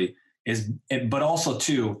communication really is, but also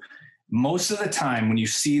too, most of the time when you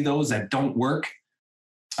see those that don't work,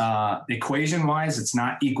 equation wise, it's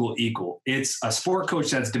not equal. It's a sport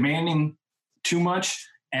coach that's demanding too much,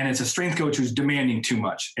 and it's a strength coach who's demanding too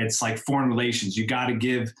much. It's like foreign relations. You got to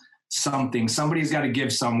give something. Somebody's got to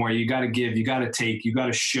give somewhere. You got to give, you got to take, you got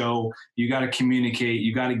to show, you got to communicate,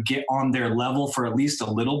 you got to get on their level for at least a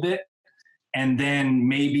little bit. And then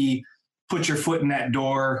maybe put your foot in that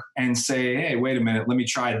door and say, hey, wait a minute, let me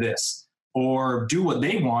try this. Or do what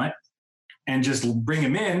they want and just bring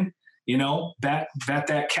them in, bat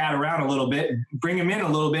that cat around a little bit, bring them in a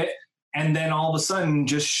little bit. And then all of a sudden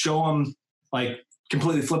just show them, like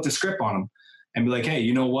completely flip the script on them. And be like, hey,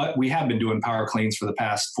 you know what? We have been doing power cleans for the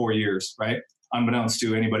past 4 years, right? Unbeknownst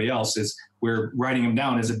to anybody else, is we're writing them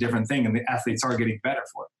down as a different thing, and the athletes are getting better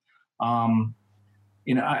for it.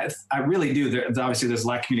 I really do. Obviously, there's a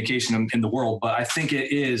lack of communication in the world, but I think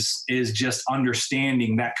it is just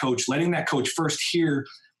understanding that coach, letting that coach first hear,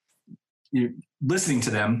 listening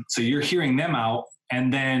to them, so you're hearing them out,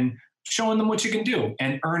 and then showing them what you can do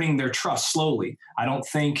and earning their trust slowly. I don't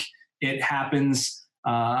think it happens.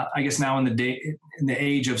 I guess now in the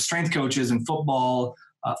age of strength coaches and football,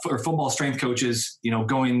 or football strength coaches,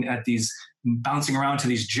 going at these, bouncing around to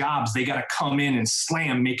these jobs, they got to come in and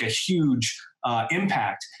slam, make a huge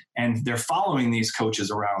impact, and they're following these coaches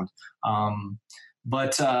around.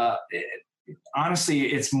 But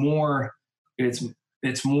honestly, it's more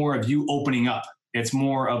of you opening up. It's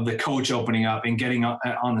more of the coach opening up and getting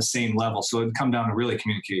on the same level. So it'd come down to really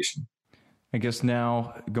communication. I guess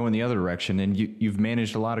now going the other direction, and you've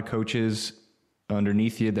managed a lot of coaches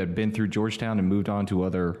underneath you that have been through Georgetown and moved on to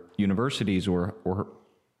other universities or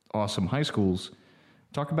awesome high schools.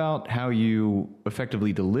 Talk about how you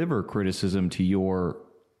effectively deliver criticism to your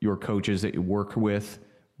coaches that you work with,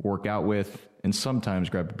 work out with, and sometimes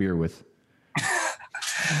grab a beer with.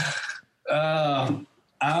 I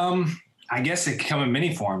guess it can come in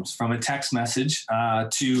many forms, from a text message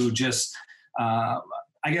to just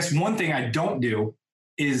I guess one thing I don't do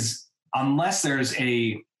is, unless there's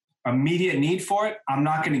a immediate need for it, I'm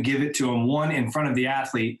not going to give it to them, one, in front of the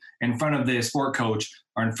athlete, in front of the sport coach,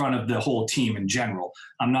 or in front of the whole team in general.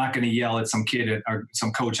 I'm not going to yell at some kid or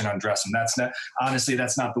some coach and undress him. That's not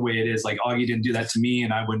the way it is. Like, Augie didn't do that to me,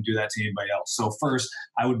 and I wouldn't do that to anybody else. So first,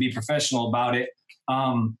 I would be professional about it.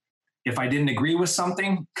 If I didn't agree with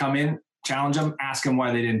something, come in, challenge them, ask them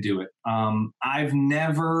why they didn't do it. I've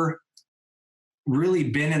never really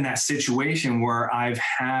been in that situation where I've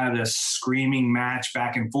had a screaming match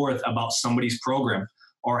back and forth about somebody's program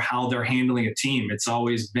or how they're handling a team. It's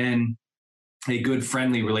always been a good,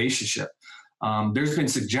 friendly relationship. There's been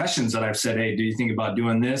suggestions that I've said, hey, do you think about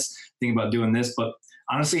doing this? Think about doing this? But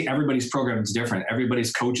honestly, everybody's program is different.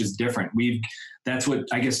 Everybody's coach is different. That's what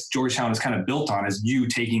I guess Georgetown is kind of built on, is you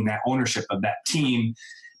taking that ownership of that team,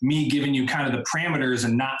 me giving you kind of the parameters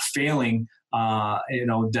and not failing,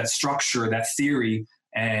 that structure, that theory,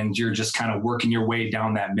 and you're just kind of working your way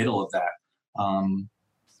down that middle of that.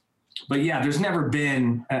 But yeah, there's never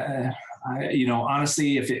been,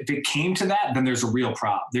 honestly, if it came to that, then there's a real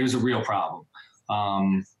problem. There's a real problem.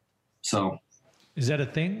 So. Is that a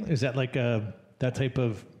thing? Is that like that type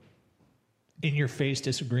of in-your-face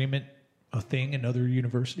disagreement a thing in other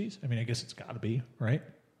universities? I mean, I guess it's got to be, right?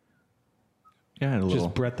 Yeah, a little.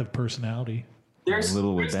 Just breadth of personality. There's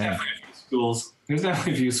definitely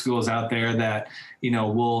a few schools out there that,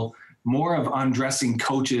 will more of undressing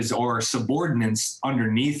coaches or subordinates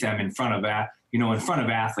underneath them in front of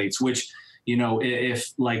athletes, which,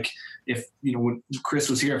 if when Chris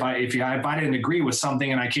was here, if I didn't agree with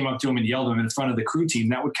something and I came up to him and yelled him in front of the crew team,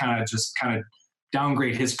 that would kind of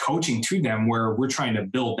downgrade his coaching to them, where we're trying to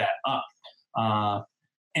build that up.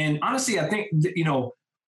 And honestly, I think,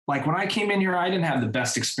 like when I came in here, I didn't have the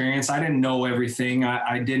best experience. I didn't know everything.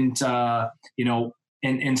 I didn't,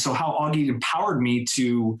 and so how Augie empowered me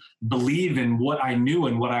to believe in what I knew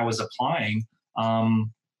and what I was applying.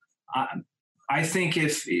 I think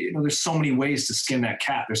there's so many ways to skin that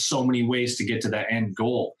cat. There's so many ways to get to that end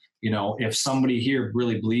goal. If somebody here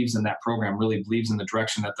really believes in that program, really believes in the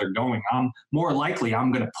direction that they're going, I'm more likely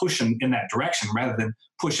I'm going to push them in that direction rather than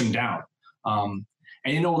push them down.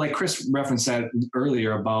 And, like Chris referenced that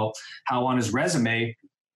earlier about how on his resume,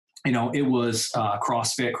 it was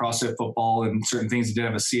CrossFit football, and certain things that did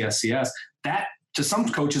have a CSCS. That to some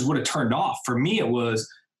coaches would have turned off. For me, it was,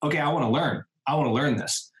 okay, I want to learn. I want to learn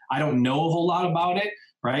this. I don't know a whole lot about it,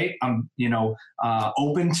 right? I'm,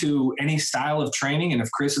 open to any style of training. And if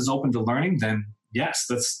Chris is open to learning, then yes,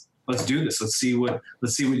 let's do this. Let's see what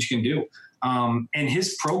you can do. And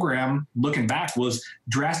his program, looking back, was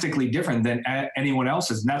drastically different than anyone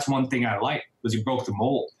else's. And that's one thing I liked, was he broke the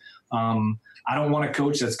mold. I don't want a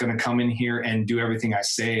coach that's going to come in here and do everything I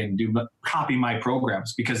say and copy my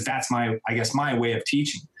programs, because that's my way of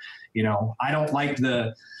teaching. I don't like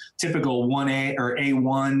the typical 1A or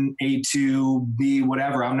A1, A2, B,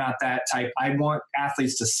 whatever. I'm not that type. I want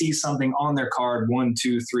athletes to see something on their card, 1,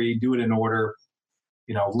 2, 3, do it in order,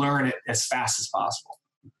 learn it as fast as possible.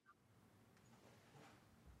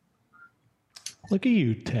 Look at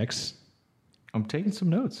you, Tex. I'm taking some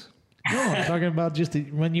notes. No, I'm talking about just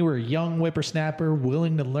when you were a young whippersnapper,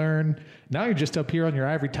 willing to learn. Now you're just up here on your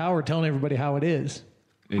ivory tower telling everybody how it is.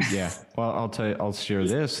 Yeah. Well, I'll tell you, I'll share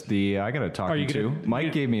this. I got a talking to.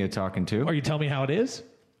 Mike gave me a talking to. Are you telling me how it is?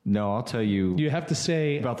 No, I'll tell you. You have to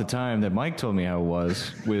say about the time that Mike told me how it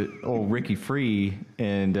was with old Ricky Free.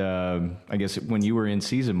 And I guess when you were in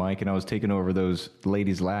season, Mike, and I was taking over those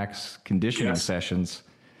ladies lax conditioning sessions.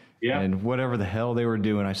 Yeah. And whatever the hell they were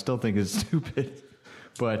doing, I still think is stupid.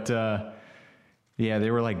 But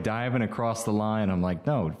they were like diving across the line. I'm like,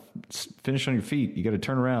 no, finish on your feet. You got to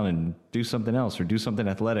turn around and do something else or do something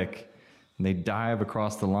athletic. And they dive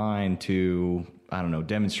across the line to, I don't know,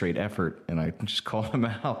 demonstrate effort. And I just called them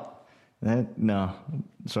out. No.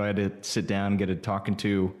 So I had to sit down and get a talking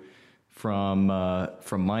to from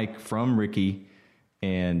Mike, from Ricky.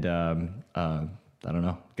 And I don't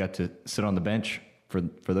know, got to sit on the bench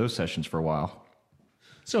for those sessions for a while.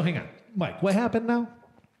 So hang on, Mike, what happened now?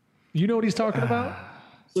 You know what he's talking about?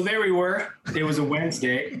 So there we were. It was a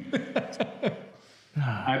Wednesday.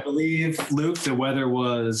 I believe, Luke, the weather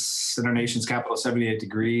was in our nation's capital, 78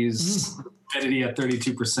 degrees, humidity at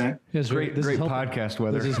 32%. Yes, great podcast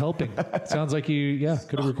weather. This is helping. Sounds like you,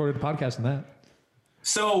 could have recorded a podcast on that.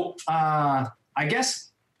 So I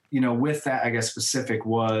guess, with that, specific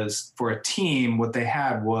was for a team, what they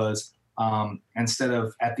had was instead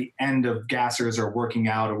of at the end of gassers or working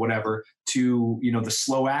out or whatever, to, the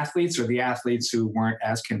slow athletes or the athletes who weren't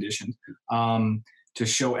as conditioned, to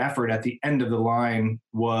show effort at the end of the line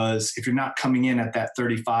was, if you're not coming in at that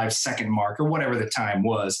 35-second mark or whatever the time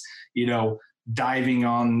was,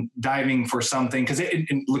 diving for something. Because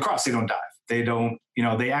in lacrosse, they don't dive. They don't,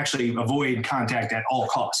 they actually avoid contact at all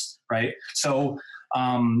costs, right? So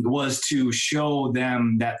was to show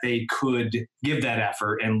them that they could give that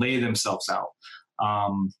effort and lay themselves out.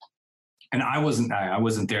 And I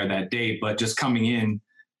wasn't there that day, but just coming in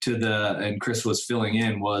to and Chris was filling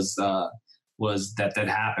in, was that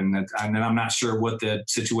happened. And I'm not sure what the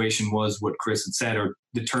situation was, what Chris had said, or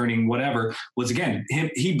the turning, whatever, was, again,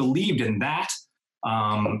 he believed in that.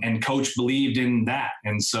 And coach believed in that.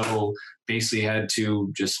 And so basically had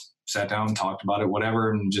to just sat down and talked about it,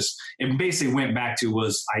 whatever. And it basically went back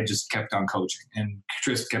to I just kept on coaching, and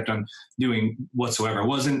Chris kept on doing whatsoever.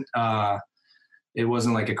 It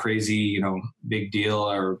wasn't like a crazy, big deal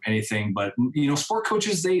or anything, but sport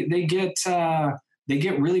coaches, they get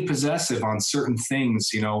really possessive on certain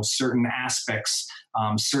things, certain aspects,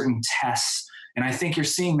 certain tests. And I think you're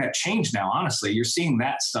seeing that change now. Honestly, you're seeing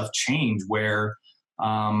that stuff change where,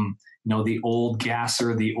 the old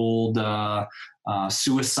gasser, the old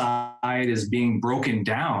suicide is being broken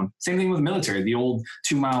down. Same thing with the military, the old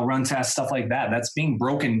 2-mile run test, stuff like that. That's being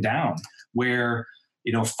broken down where,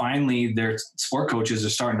 finally their sport coaches are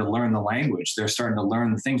starting to learn the language. They're starting to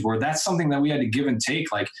learn the things where that's something that we had to give and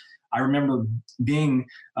take. Like I remember being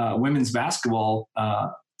women's basketball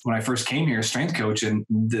when I first came here, strength coach, and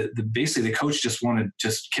basically the coach just wanted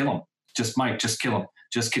just kill him, just Mike, just kill him,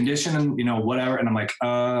 just condition and whatever. And I'm like,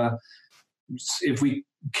 if we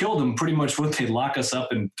killed him, pretty much what they'd lock us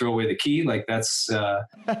up and throw away the key. Like that's what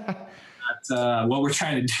we're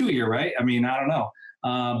trying to do here, right? I mean, I don't know,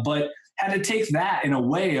 but had to take that in a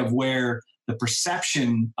way of where the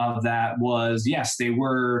perception of that was, yes, they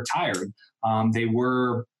were tired. They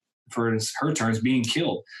were, for her terms, being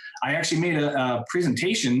killed. I actually made a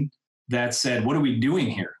presentation that said, what are we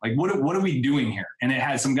doing here? Like, what are we doing here? And it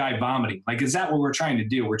had some guy vomiting. Like, is that what we're trying to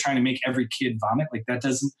do? We're trying to make every kid vomit? Like, that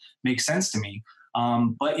doesn't make sense to me.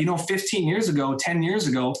 But 15 years ago, 10 years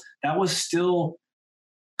ago, that was still,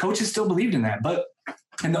 coaches still believed in that.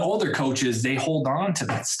 And the older coaches, they hold on to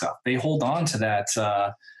that stuff. They hold on to that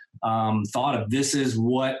thought of, this is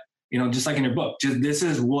what, just like in your book, this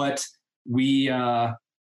is what we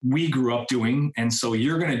grew up doing. And so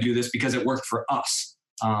you're going to do this because it worked for us.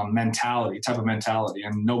 Type of mentality.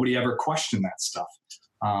 And nobody ever questioned that stuff.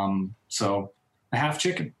 So half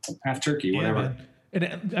chicken, half turkey, whatever. Man.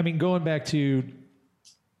 And I mean, going back to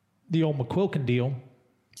the old McQuilkin deal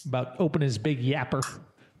about opening his big yapper,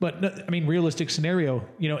 but I mean, realistic scenario,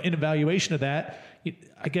 in evaluation of that,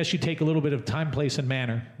 I guess you take a little bit of time, place, and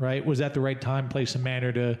manner, right? Was that the right time, place, and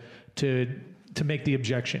manner to make the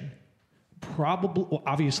objection? Probably, well,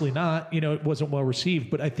 obviously not. It wasn't well received.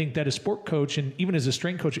 But I think that as sport coach and even as a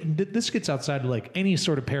strength coach, and this gets outside of like any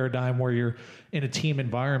sort of paradigm where you're in a team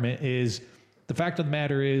environment, is the fact of the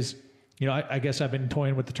matter is, I guess I've been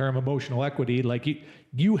toying with the term emotional equity. Like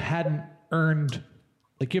you hadn't earned,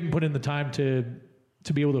 like you haven't put in the time to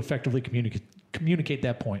be able to effectively communicate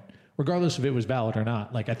that point, regardless if it was valid or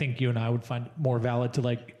not. Like I think you and I would find more valid to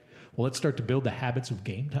like, well, let's start to build the habits of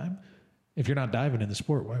game time. If you're not diving in the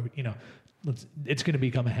sport, why would it's going to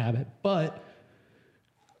become a habit. But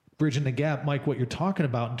bridging the gap, Mike, what you're talking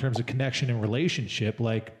about in terms of connection and relationship,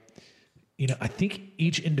 like, I think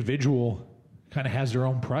each individual kind of has their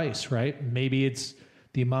own price, right? Maybe it's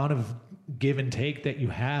the amount of give and take that you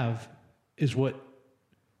have is what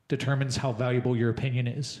determines how valuable your opinion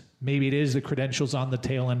is. Maybe it is the credentials on the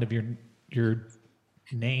tail end of your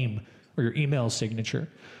name or your email signature.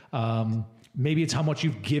 Maybe it's how much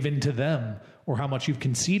you've given to them or how much you've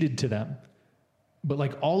conceded to them. But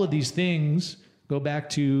like all of these things go back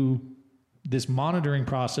to this monitoring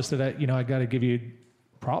process that I got to give you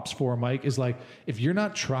props for, Mike, is like, if you're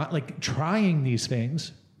not trying these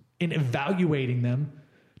things and evaluating them,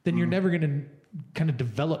 then you're never going to kind of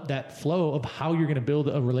develop that flow of how you're going to build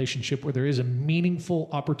a relationship where there is a meaningful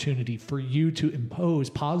opportunity for you to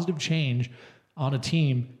impose positive change on a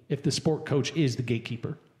team if the sport coach is the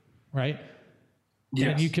gatekeeper, right?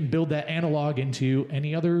 Yes. And you can build that analog into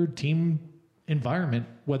any other team environment,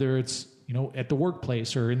 whether it's, at the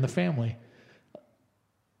workplace or in the family.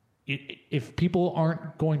 If people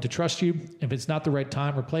aren't going to trust you, if it's not the right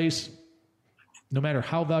time or place, no matter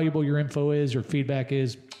how valuable your info is or feedback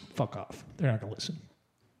is, fuck off. They're not going to listen.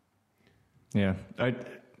 Yeah. I can't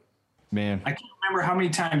remember how many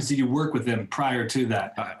times did you work with them prior to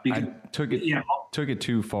that? I took it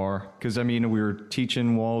too far. Cause we were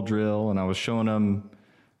teaching wall drill and I was showing them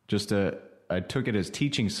I took it as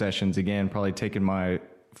teaching sessions again, probably taking my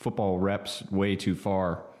football reps way too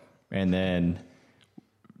far. And then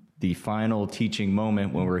the final teaching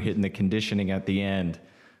moment when we're hitting the conditioning at the end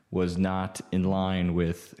was not in line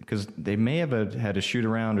with, because they may have had a shoot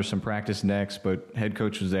around or some practice next, but head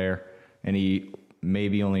coach was there and he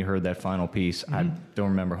maybe only heard that final piece. Mm-hmm. I don't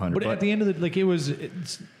remember 100. But at the end of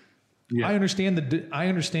yeah. I understand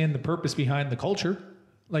the purpose behind the culture.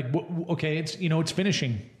 Like, okay, it's, it's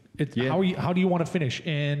finishing. How do you want to finish?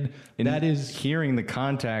 And that is hearing the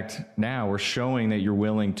contact now or showing that you're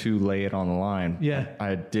willing to lay it on the line. Yeah.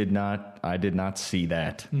 I did not see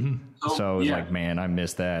that. Mm-hmm. So I was like, man, I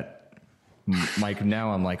missed that. Mike,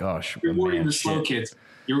 now I'm like, oh, you're rewarding the slow kids.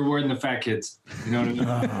 You're rewarding the fat kids. You know what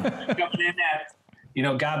I mean? Coming in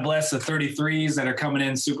at, God bless the 33s that are coming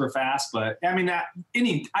in super fast. But I mean,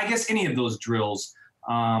 any of those drills,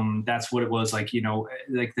 that's what it was like,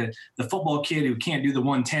 like the football kid who can't do the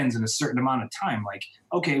 110s in a certain amount of time. Like,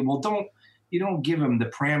 okay, well, you don't give him the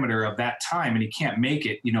parameter of that time and he can't make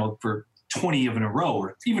it, for 20 of in a row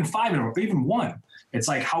or even 5 in a row, or even 1. It's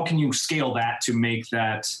like, how can you scale that to make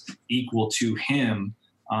that equal to him?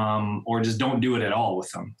 Or just don't do it at all with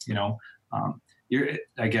them,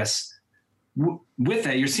 I guess with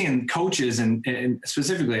that, you're seeing coaches and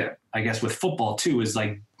specifically, I guess with football too, is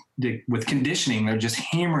like with conditioning, they're just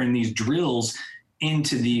hammering these drills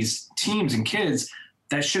into these teams and kids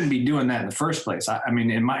that shouldn't be doing that in the first place. I mean,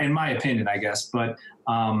 in my opinion, I guess, but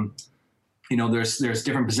there's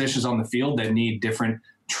different positions on the field that need different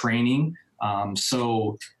training.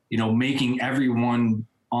 So, making everyone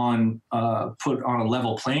put on a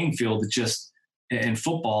level playing field, just in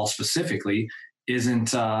football specifically,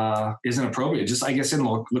 isn't appropriate. Just, I guess, in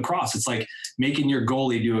lacrosse, it's like making your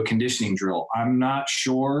goalie do a conditioning drill. I'm not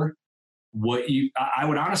sure I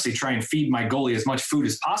would honestly try and feed my goalie as much food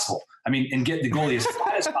as possible. I mean, and get the goalie as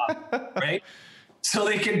fat as possible, right? So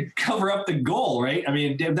they can cover up the goal, right? I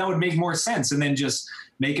mean, that would make more sense. And then just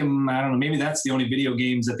make them, I don't know, maybe that's the only video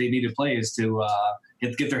games that they need to play is to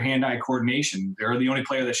get their hand-eye coordination. They're the only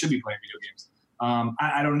player that should be playing video games.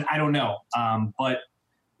 I don't know. But,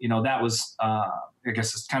 that was, I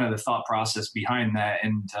guess it's kind of the thought process behind that.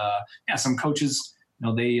 And some coaches,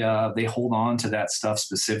 they hold on to that stuff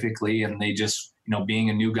specifically, and they just,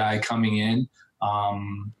 being a new guy coming in,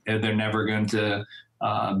 they're never going to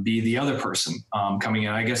be the other person coming in.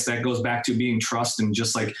 I guess that goes back to being trust, and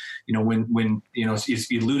just like, when you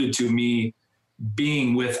alluded to me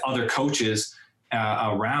being with other coaches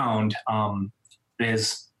around,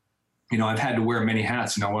 is, I've had to wear many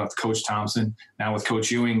hats, with Coach Thompson, now with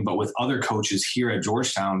Coach Ewing, but with other coaches here at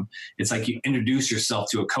Georgetown, it's like you introduce yourself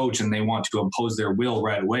to a coach and they want to impose their will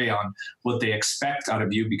right away on what they expect out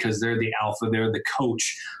of you because they're the alpha, they're the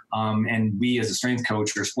coach. And we as a strength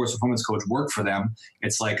coach or sports performance coach work for them.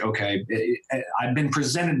 It's like, okay, I've been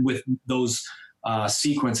presented with those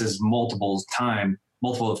sequences multiple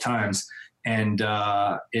of times. And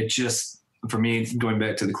it just, for me, going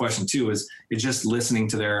back to the question too, it's just listening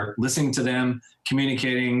to them,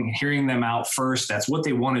 communicating, hearing them out first. That's what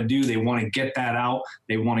they want to do. They want to get that out.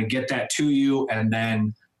 They want to get that to you. And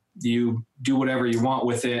then you do whatever you want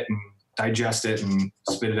with it and digest it and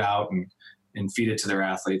spit it out and feed it to their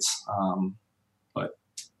athletes. And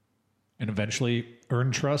eventually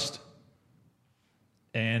earn trust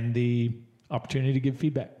and the opportunity to give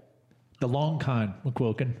feedback. The long con,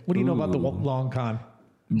 McQuilkin. What do you know about the long con?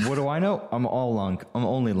 What do I know? I'm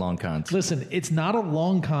only long cons. Listen, it's not a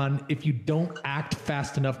long con if you don't act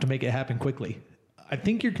fast enough to make it happen quickly. I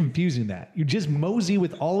think you're confusing that. You just mosey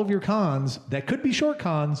with all of your cons that could be short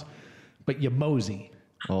cons, but you mosey.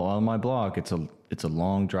 Well, on my blog, it's a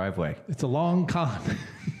long driveway. It's a long con.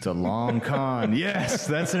 It's a long con. Yes,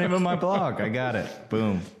 that's the name of my blog. I got it.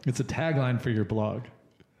 Boom. It's a tagline for your blog.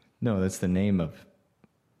 No, that's the name of...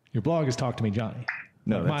 Your blog is Talk to Me, Johnny.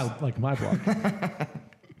 No, like my blog.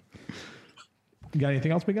 You got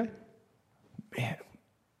anything else, big guy? Man.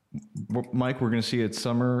 Mike, we're going to see you at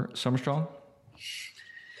Summer Strong?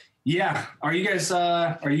 Yeah. Are you guys,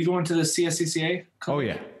 are you going to the CSCCA? Oh,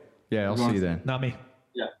 yeah. Yeah, I'll see you then. Not me.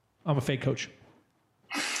 Yeah. I'm a fake coach.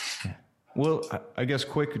 Yeah. Well, I guess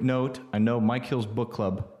quick note. I know Mike Hill's book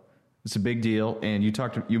club. It's a big deal. And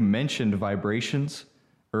you mentioned vibrations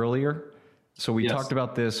earlier. So we talked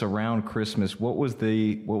about this around Christmas. What was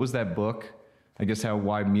that book? I guess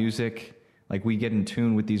why music... Like we get in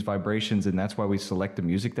tune with these vibrations, and that's why we select the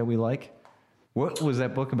music that we like. What was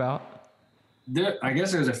that book about? I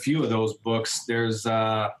guess there's a few of those books. There's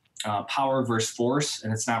Power versus Force,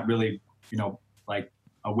 and it's not really, like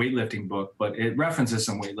a weightlifting book, but it references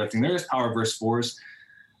some weightlifting. There's Power versus Force.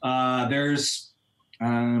 There's,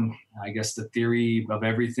 I guess, the Theory of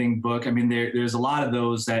Everything book. I mean, there's a lot of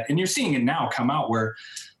those and you're seeing it now come out where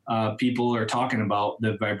people are talking about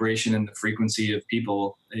the vibration and the frequency of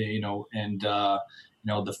people, and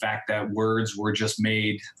the fact that words were just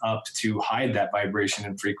made up to hide that vibration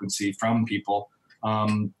and frequency from people.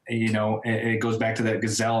 It goes back to that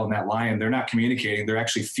gazelle and that lion. They're not communicating. They're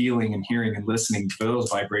actually feeling and hearing and listening for those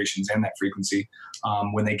vibrations and that frequency.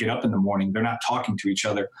 When they get up in the morning, they're not talking to each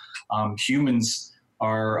other. Humans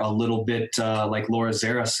are a little bit like Laura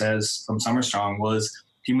Zara says from Summer Strong, was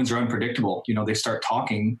humans are unpredictable. They start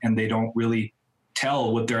talking and they don't really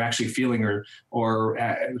tell what they're actually feeling or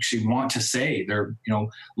actually want to say. They're,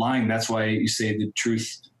 lying. That's why you say the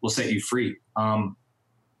truth will set you free.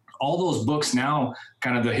 All those books now,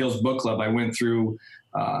 kind of the Hills Book Club, I went through,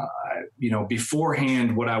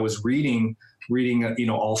 beforehand what I was reading,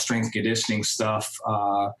 all strength conditioning stuff,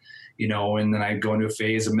 and then I'd go into a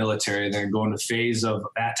phase of military, then I'd go into a phase of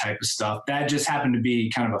that type of stuff. That just happened to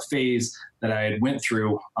be kind of a phase that I had went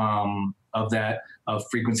through of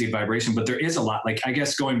frequency and vibration. But there is a lot, like, I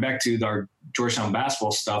guess going back to our Georgetown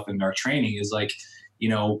basketball stuff and our training is like,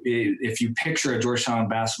 if you picture a Georgetown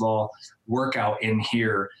basketball workout in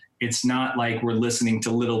here, it's not like we're listening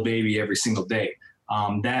to Little Baby every single day.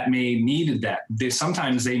 That may needed that.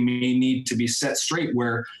 Sometimes they may need to be set straight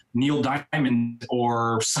where Neil Diamond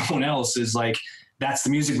or someone else is like, that's the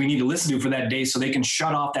music we need to listen to for that day so they can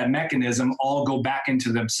shut off that mechanism, all go back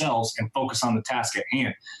into themselves and focus on the task at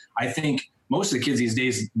hand. I think most of the kids these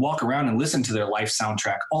days walk around and listen to their life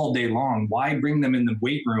soundtrack all day long. Why bring them in the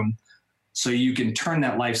weight room so you can turn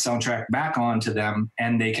that life soundtrack back on to them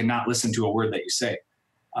and they cannot listen to a word that you say?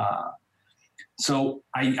 So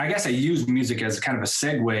I guess I use music as kind of a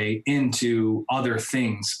segue into other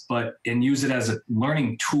things, and use it as a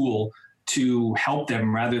learning tool to help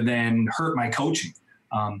them rather than hurt my coaching.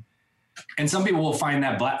 And some people will find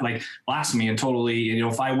that blasphemy and totally,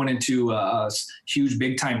 if I went into a huge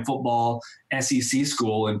big time football SEC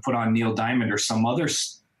school and put on Neil Diamond or some other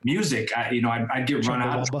music, I'd get run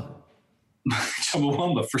out.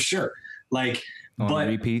 Chumbawamba for sure. On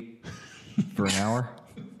repeat for an hour.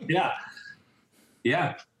 Yeah.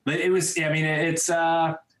 Yeah. But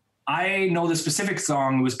I know the specific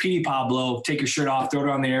song. It was P.D. Pablo, Take Your Shirt Off, Throw It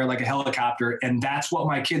on the Air Like a Helicopter. And that's what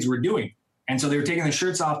my kids were doing. And so they were taking their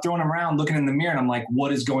shirts off, throwing them around, looking in the mirror. And I'm like,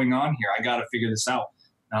 what is going on here? I got to figure this out.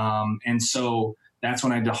 And so that's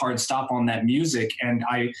when I did a hard stop on that music. And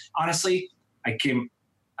I honestly, I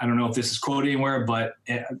don't know if this is quoted anywhere, but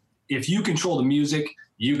if you control the music,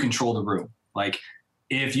 you control the room.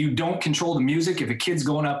 If you don't control the music, if a kid's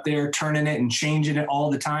going up there, turning it and changing it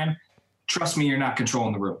all the time, trust me, you're not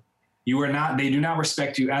controlling the room. They do not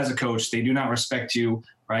respect you as a coach. They do not respect you,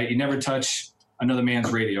 right? You never touch another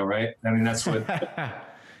man's radio, right? That's what,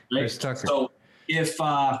 right? So if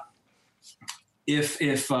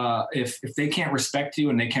they can't respect you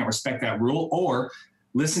and they can't respect that rule, or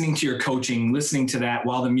listening to your coaching, listening to that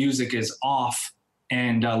while the music is off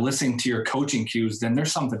and listening to your coaching cues, then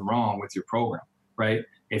there's something wrong with your program. Right?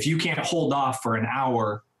 If you can't hold off for an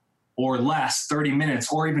hour or less, 30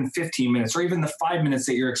 minutes, or even 15 minutes, or even the 5 minutes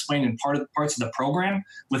that you're explaining parts of the program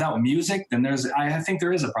without music, then I think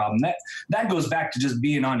there is a problem. That goes back to just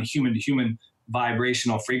being on a human-to-human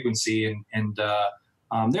vibrational frequency. And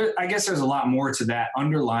I guess there's a lot more to that.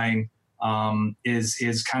 Underlying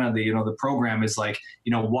is kind of the program is like,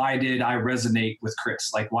 why did I resonate with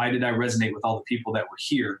Chris? Why did I resonate with all the people that were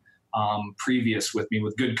here? Previous with me,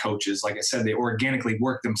 with good coaches. Like I said, they organically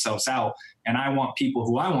work themselves out, and I want people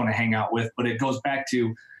who I want to hang out with. But it goes back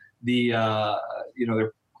to the we're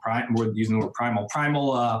using the word primal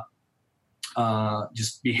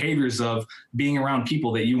just behaviors of being around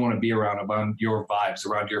people that you want to be around your vibes,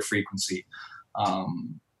 around your frequency.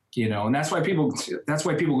 And that's why people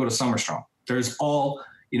go to Summer Strong. There's all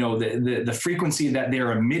the frequency that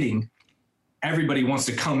they're emitting. Everybody wants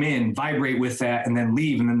to come in, vibrate with that, and then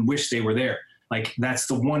leave and then wish they were there. That's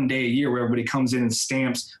the one day a year where everybody comes in and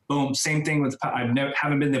stamps, boom. Same thing with,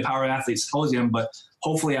 haven't been to the Power Athlete Symposium, but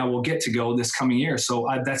hopefully I will get to go this coming year. So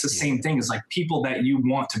that's the same thing. It's like people that you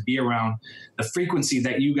want to be around. The frequency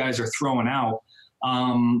that you guys are throwing out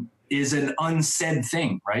is an unsaid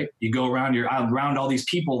thing, right? You go around, you're around all these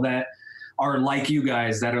people that are like you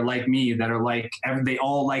guys, that are like me, that are they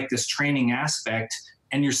all like this training aspect.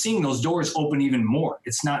 And you're seeing those doors open even more.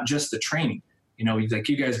 It's not just the training, like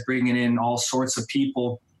you guys bringing in all sorts of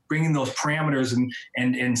people, bringing those parameters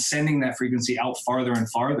and sending that frequency out farther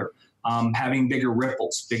and farther, having bigger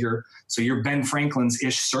ripples, bigger. So your Ben Franklin's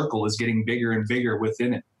ish circle is getting bigger and bigger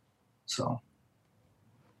within it. So.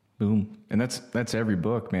 Boom. And that's every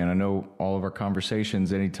book, man. I know all of our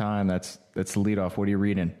conversations, anytime that's the lead off. What are you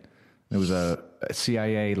reading? It was a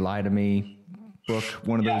CIA Lie to Me book,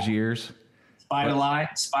 one of those years. Spy the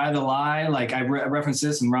lie. I referenced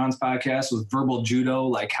this in Ron's podcast with verbal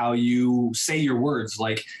judo, how you say your words.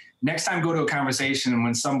 Next time, go to a conversation and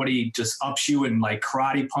when somebody just ups you and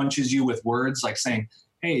karate punches you with words, saying,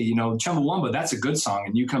 hey, Chumbawamba, that's a good song.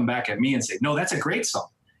 And you come back at me and say, no, that's a great song.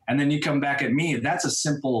 And then you come back at me. That's a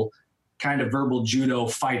simple kind of verbal judo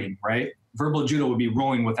fighting, right? Verbal judo would be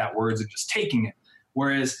rolling with that words and just taking it.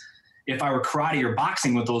 Whereas if I were karate or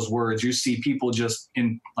boxing with those words, you see people just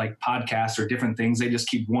in like podcasts or different things, they just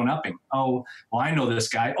keep one-upping. Oh, well, I know this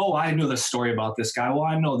guy. Oh, I know this story about this guy. Well,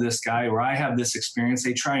 I know this guy, or I have this experience.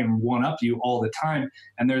 They try and one-up you all the time.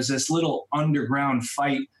 And there's this little underground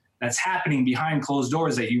fight that's happening behind closed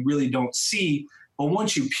doors that you really don't see. But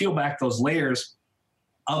once you peel back those layers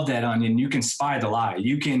of that onion, you can spy the lie.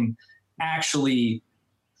 You can actually,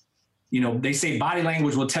 they say body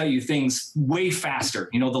language will tell you things way faster.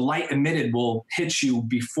 The light emitted will hit you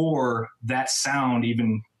before that sound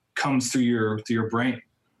even comes through your brain.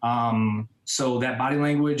 So that body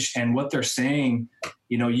language and what they're saying,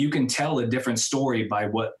 you can tell a different story by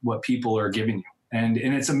what people are giving you. And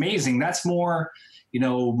it's amazing. That's more,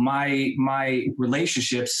 my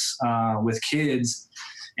relationships with kids,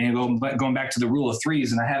 and going back to the rule of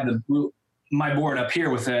threes. And I have my board up here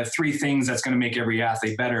with 3 things that's going to make every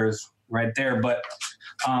athlete better is right there. But,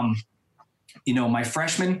 my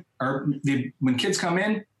freshmen when kids come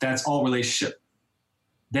in, that's all relationship.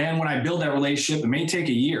 Then when I build that relationship, it may take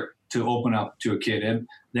a year to open up to a kid. And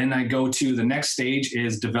then I go to the next stage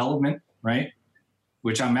is development, right?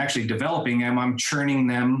 Which I'm actually developing them. I'm churning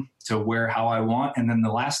them to how I want. And then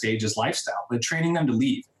the last stage is lifestyle, but training them to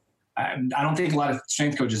lead. I don't think a lot of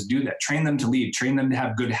strength coaches do that. Train them to lead, train them to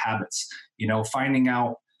have good habits, finding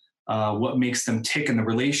out what makes them tick in the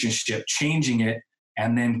relationship, changing it,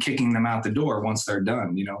 and then kicking them out the door once they're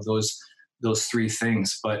done, those 3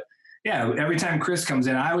 things. But yeah, every time Chris comes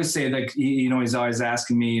in, I always say like, he's always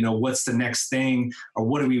asking me, what's the next thing, or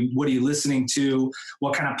what are you listening to?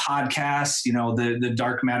 What kind of podcasts, the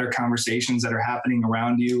dark matter conversations that are happening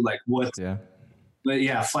around you, like what? Yeah. But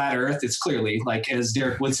yeah, flat Earth. It's clearly like as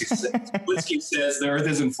Derek Woodsky says, the Earth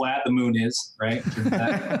isn't flat, the moon is, right?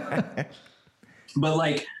 But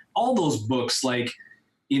like all those books, like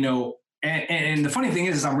and the funny thing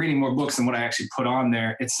is I'm reading more books than what I actually put on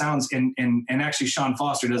there. It sounds and actually Sean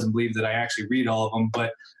Foster doesn't believe that I actually read all of them,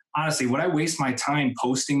 but honestly, would I waste my time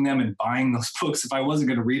posting them and buying those books if I wasn't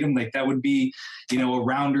going to read them? Like that would be, a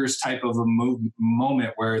Rounders type of a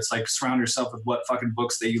moment where it's like surround yourself with what fucking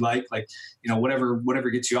books that you like whatever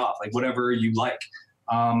gets you off, like whatever you like.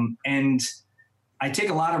 And I take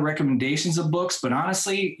a lot of recommendations of books, but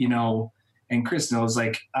honestly, and Chris knows,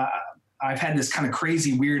 like I've had this kind of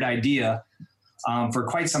crazy, weird idea for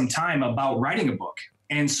quite some time about writing a book.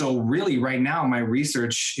 And so really right now my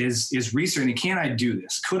research is researching, can I do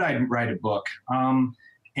this? Could I write a book?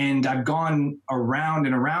 And I've gone around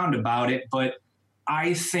and around about it, but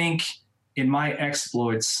I think in my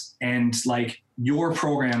exploits and like your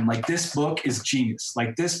program, like this book is genius.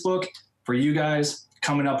 Like this book for you guys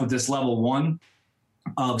coming up with this level 1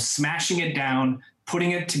 of smashing it down,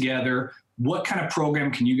 putting it together. What kind of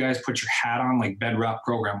program can you guys put your hat on, like bedrock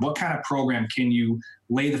program? What kind of program can you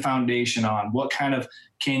lay the foundation on? What kind of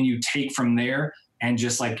can you take from there and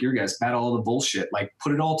just like your guys battle all the bullshit, like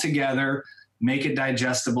put it all together, make it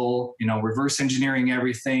digestible, reverse engineering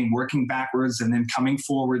everything, working backwards and then coming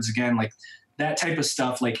forwards again, like that type of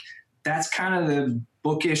stuff. Like that's kind of the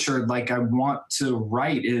bookish or like I want to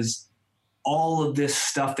write is all of this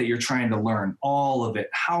stuff that you're trying to learn, all of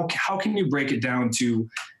it. How can you break it down to,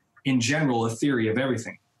 in general, a theory of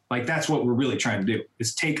everything? Like that's what we're really trying to do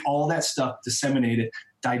is take all that stuff, disseminate it,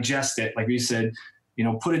 digest it. Like you said,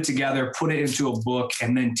 put it together, put it into a book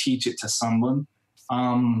and then teach it to someone.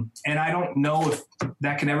 And I don't know if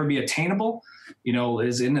that can ever be attainable,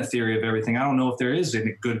 is in the theory of everything. I don't know if there is a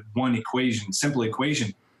good simple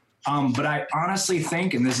equation. But I honestly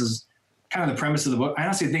think, and this is kind of the premise of the book, I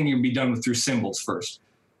honestly think it can be done through symbols first.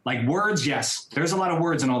 Like words, yes, there's a lot of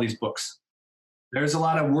words in all these books. There's a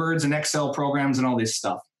lot of words and Excel programs and all this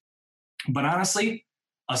stuff. But honestly,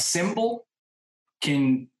 a symbol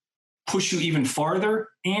can push you even farther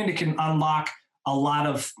and it can unlock a lot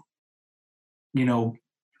of,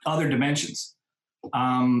 other dimensions.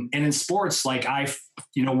 And in sports, like I'm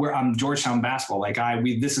Georgetown basketball, like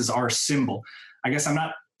this is our symbol. I guess I'm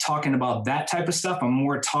not talking about that type of stuff. I'm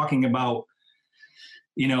more talking about,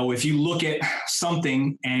 if you look at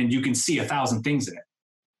something and you can see 1,000 things in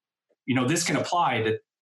it, this can apply to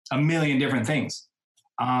a million different things.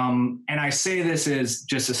 And I say this as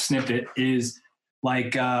just a snippet is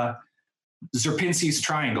like Sierpinski's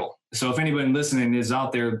triangle. So if anybody listening is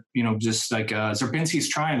out there, just like Sierpinski's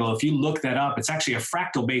triangle, if you look that up, it's actually a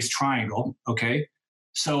fractal based triangle. Okay.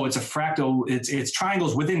 So it's a fractal, it's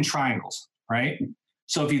triangles within triangles, right?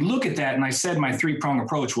 So if you look at that, and I said my 3-prong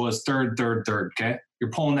approach was third, okay?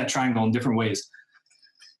 You're pulling that triangle in different ways.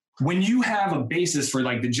 When you have a basis for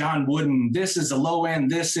like the John Wooden, this is the low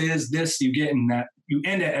end, this is this, you get in that, you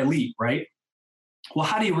end at elite, right? Well,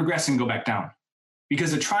 how do you regress and go back down?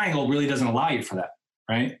 Because the triangle really doesn't allow you for that.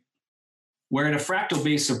 right? Where at a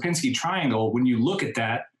fractal-based Sierpinski triangle, when you look at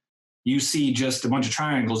that, you see just a bunch of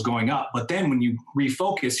triangles going up. But then when you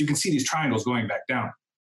refocus, you can see these triangles going back down.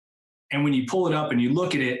 And when you pull it up and you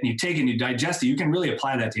look at it and you take it and you digest it, you can really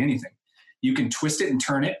apply that to anything. You can twist it and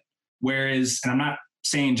turn it. Whereas, and I'm not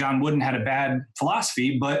saying John Wooden had a bad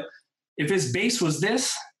philosophy, but if his base was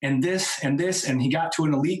this and this and this, and he got to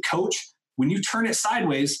an elite coach, when you turn it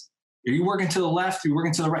sideways, are you working to the left? Are you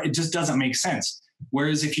working to the right? It just doesn't make sense.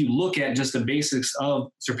 Whereas if you look at just the basics of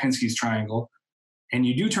Sierpinski's triangle and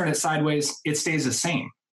you do turn it sideways, it stays the same,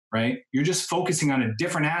 right? You're just focusing on a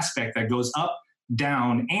different aspect that goes up,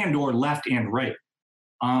 down, and or left and right.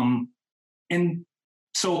 And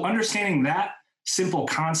so understanding that simple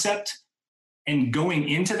concept and going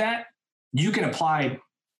into that, you can apply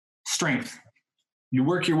strength. You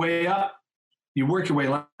work your way up, you work your way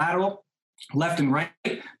lateral, left and right.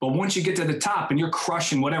 But once you get to the top and you're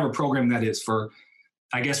crushing whatever program that is for,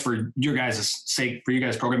 I guess for your guys' sake, for you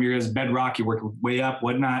guys' program, your guys' bedrock, you work your way up,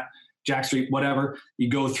 whatnot, Jack Street, whatever, you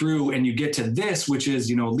go through and you get to this, which is,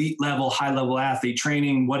 elite level, high level athlete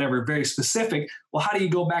training, whatever, very specific. Well, how do you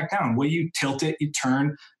go back down? Well, you tilt it, you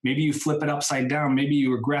turn, maybe you flip it upside down, maybe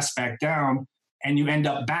you regress back down and you end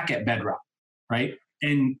up back at bedrock, right?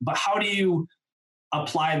 But how do you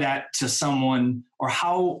apply that to someone, or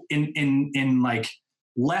how in like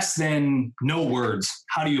less than no words,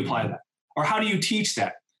 how do you apply that? Or how do you teach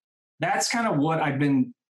that? That's kind of what I've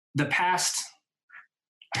been the past,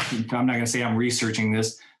 I'm not going to say I'm researching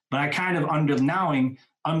this, but I kind of unbeknowing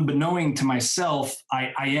to myself,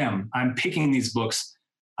 I'm picking these books.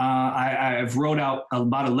 I've wrote out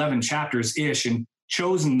about 11 chapters ish and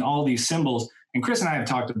chosen all these symbols. And Chris and I have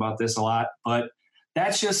talked about this a lot, but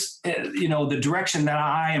that's just, the direction that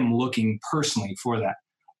I am looking personally for that.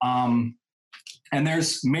 And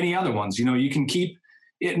there's many other ones, you can keep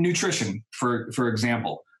it, nutrition, for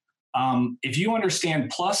example. If you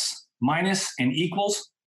understand plus, minus, and equals,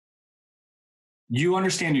 you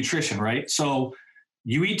understand nutrition, right? So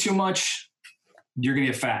you eat too much, you're going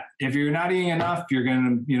to get fat. If you're not eating enough, you're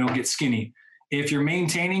going to, get skinny. If you're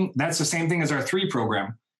maintaining, that's the same thing as our 3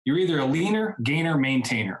 program. You're either a leaner, gainer,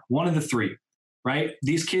 maintainer, one of the 3, right?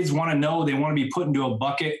 These kids want to know, they want to be put into a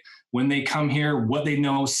bucket when they come here, what they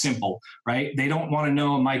know is simple, right? They don't want to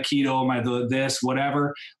know my keto, my this,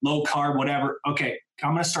 whatever, low carb, whatever. Okay,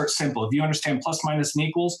 I'm going to start simple. If you understand plus, minus, and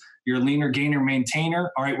equals, you're a leaner, gainer,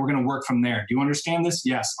 maintainer. All right, we're going to work from there. Do you understand this?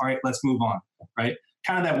 Yes. All right, let's move on, right?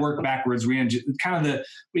 Kind of that work backwards, kind of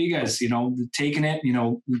what you guys, taking it,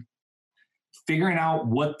 figuring out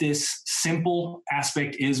what this simple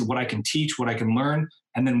aspect is, what I can teach, what I can learn,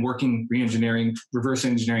 and then working, re-engineering, reverse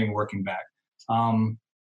engineering, working back.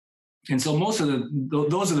 And so most of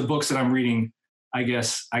those are the books that I'm reading, I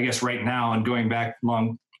guess right now, and going back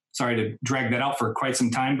long. Sorry to drag that out for quite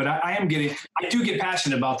some time, but I do get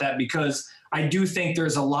passionate about that, because I do think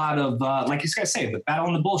there's a lot of, like you guys say, the battle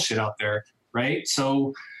and the bullshit out there, right?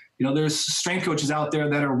 So, there's strength coaches out there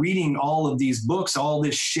that are reading all of these books, all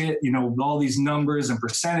this shit, all these numbers and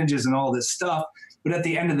percentages and all this stuff. But at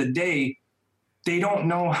the end of the day, they don't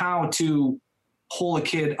know how to pull a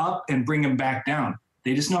kid up and bring him back down.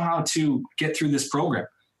 They just know how to get through this program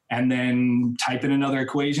and then type in another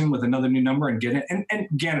equation with another new number and get it. And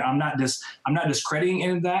again, I'm not discrediting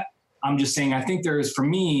any of that. I'm just saying, I think there is, for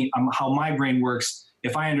me, how my brain works.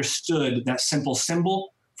 If I understood that simple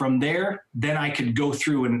symbol from there, then I could go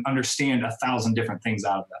through and understand 1,000 different things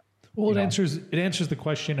out of that. Well, it answers the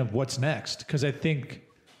question of what's next. Because I think,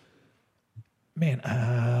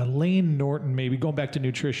 Lane Norton, maybe going back to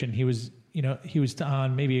nutrition, he was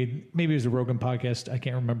on, maybe it was a Rogan podcast, I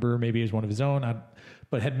can't remember, maybe it was one of his own,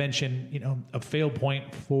 but had mentioned, a fail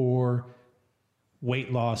point for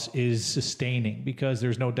weight loss is sustaining, because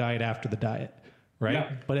there's no diet after the diet, right?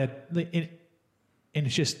 Yeah. But and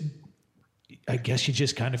it's just, I guess you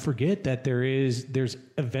just kind of forget that there's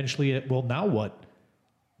eventually now what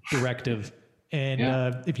directive. And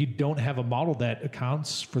if you don't have a model that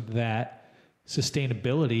accounts for that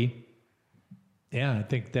sustainability, I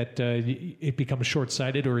think that it becomes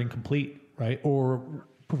short-sighted or incomplete, right? Or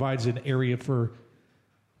provides an area for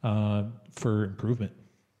improvement.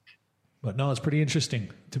 But no, it's pretty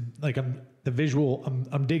interesting.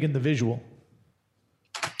 I'm digging the visual.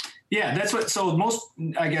 Yeah, that's what. So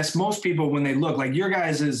most people, when they look, like your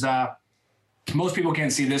guys is, most people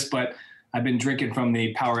can't see this, but I've been drinking from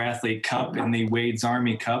the Power Athlete Cup and the Wade's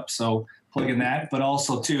Army Cup. So plugging that, but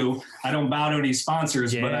also too, I don't bow to any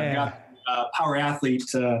sponsors, but I've got Power Athlete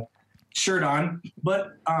shirt on.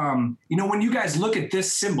 But, when you guys look at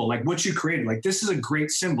this symbol, like what you created, like this is a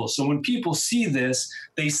great symbol. So when people see this,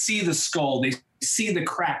 they see the skull, they see the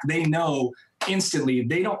crack, they know instantly.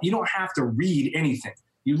 You don't have to read anything.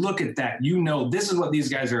 You look at that, this is what these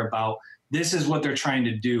guys are about. This is what they're trying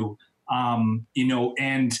to do.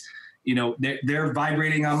 They're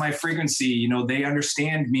vibrating on my frequency. They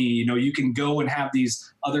understand me. You can go and have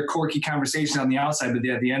these other quirky conversations on the outside, but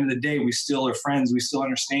at the end of the day, we still are friends. We still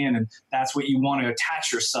understand. And that's what you want to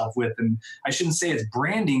attach yourself with. And I shouldn't say it's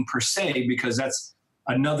branding per se, because that's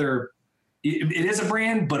it is a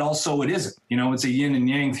brand, but also it isn't. It's a yin and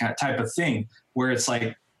yang type of thing where it's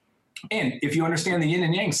like, and if you understand the yin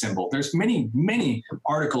and yang symbol, there's many, many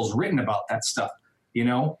articles written about that stuff.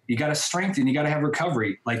 You got to strengthen, you got to have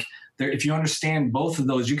recovery. Like if you understand both of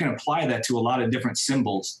those, you can apply that to a lot of different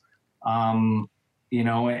symbols. That's,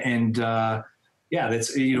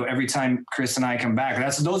 every time Chris and I come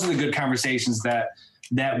back, those are the good conversations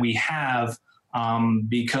that we have.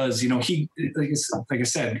 Because, he, like I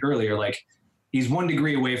said earlier, like he's 1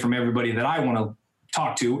 degree away from everybody that I want to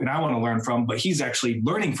talk to and I want to learn from, but he's actually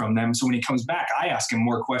learning from them. So when he comes back, I ask him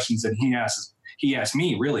more questions than he asks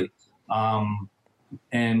me, really.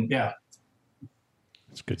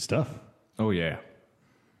 It's good stuff. Oh yeah.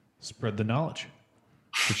 Spread the knowledge.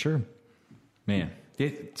 For sure. Man,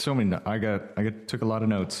 so many. I took a lot of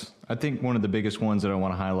notes. I think one of the biggest ones that I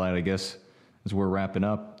want to highlight, I guess, as we're wrapping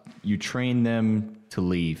up, you train them to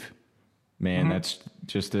leave. Man, that's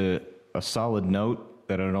just a solid note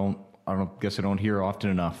that I don't hear often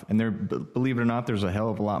enough. And there, believe it or not, there's a hell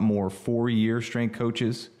of a lot more 4-year strength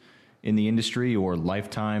coaches in the industry or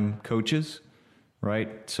lifetime coaches,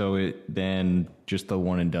 right? So then just the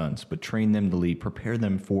one and dones, but train them to leave, prepare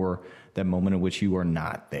them for that moment in which you are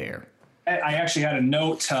not there. I actually had a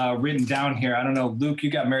note written down here. I don't know, Luke,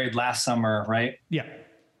 you got married last summer, right? Yeah.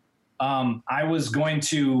 I was going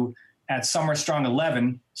to, at Summer Strong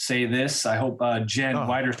 11, say this. I hope Jen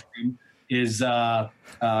Widerstream is going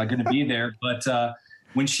to be there. But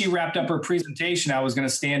when she wrapped up her presentation, I was going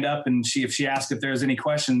to stand up and if she asked if there was any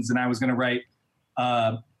questions, and I was going to write,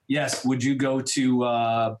 yes, would you go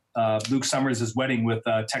to Luke Summers' wedding with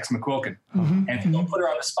Tex McQuilkin? And I'll put her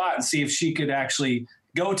on the spot and see if she could actually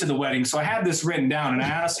go to the wedding. So I had this written down, and I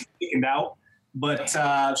honestly figured out. But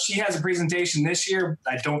she has a presentation this year.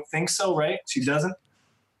 I don't think so, right? She doesn't?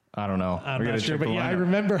 I don't know. I'm not sure, but yeah, I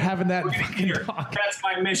remember having that fucking talk. That's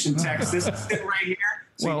my mission, Tex. This is it right here.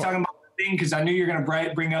 So you're talking about the thing, because I knew you're going to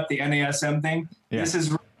bring up the NASM thing. Yeah. This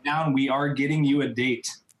is written down. We are getting you a date.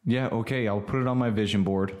 Yeah, okay. I'll put it on my vision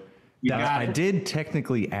board. I did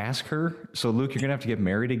technically ask her. So, Luke, you're going to have to get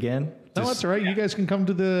married again. No, that's all right. You guys can come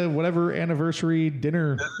to the whatever anniversary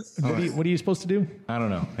dinner. What are you supposed to do? I don't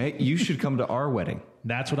know. Hey, you should come to our wedding.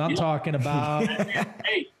 That's what I'm talking about.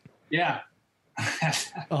 Hey, yeah.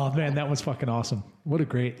 Oh, man, that was fucking awesome. What a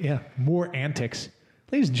great, more antics.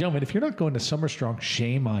 Ladies and gentlemen, if you're not going to Summer Strong,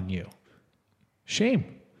 shame on you.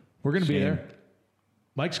 Shame. We're going to be there.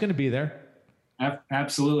 Mike's going to be there.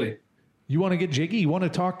 Absolutely. You want to get jiggy? You want to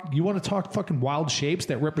talk fucking wild shapes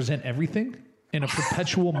that represent everything in a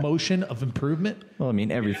perpetual motion of improvement? Well, I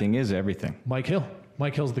mean, everything is everything. Mike Hill.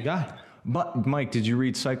 Mike Hill's the guy. But Mike, did you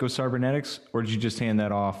read Psycho-Cybernetics, or did you just hand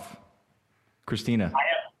that off Christina?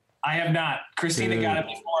 I have not. Christina got it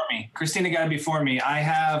before me.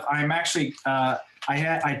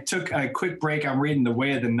 I took a quick break. I'm reading The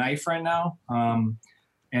Way of the Knife right now.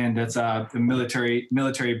 And it's the military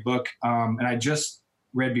book. And I just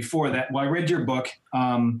read before that. Well, I read your book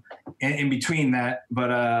in between that, but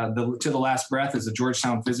To the Last Breath is a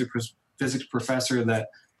Georgetown physics professor that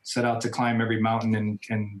set out to climb every mountain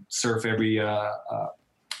and surf every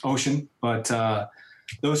ocean. But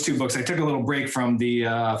those two books, I took a little break from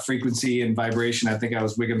the frequency and vibration. I think I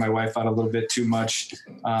was wigging my wife out a little bit too much,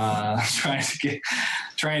 trying to get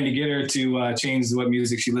her to change what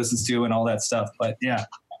music she listens to and all that stuff. But yeah.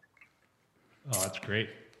 Oh, that's great.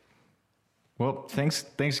 Well, thanks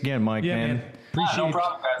again, Mike. Yeah, man.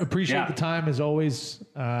 Appreciate the time as always.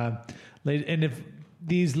 And if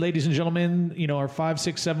these ladies and gentlemen, our 5,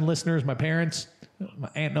 6, 7 listeners, my parents, my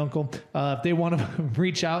aunt and uncle, if they want to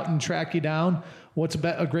reach out and track you down, what's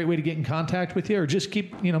a great way to get in contact with you, or just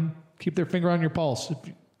keep their finger on your pulse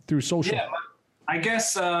through social? Yeah, I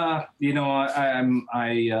guess I have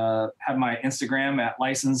my Instagram at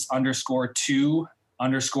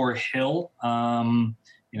license_2_Hill.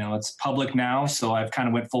 It's public now, so I've kind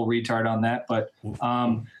of went full retard on that. But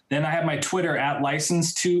then I have my Twitter at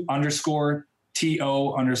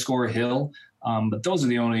license_TO_Hill. But those are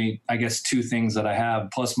the only, I guess, 2 things that I have,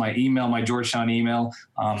 plus my email, my Georgetown email.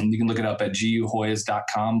 You can look it up at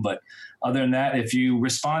guhoyas.com. But other than that, if you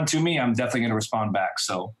respond to me, I'm definitely going to respond back.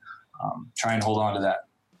 So try and hold on to that.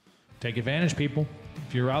 Take advantage, people.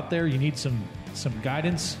 If you're out there, you need some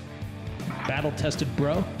guidance, battle-tested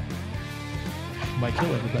bro, Mike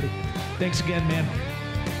Hill, everybody. Thanks again, man.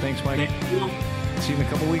 Thanks, Mike. Thank you. See you in a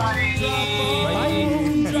couple weeks.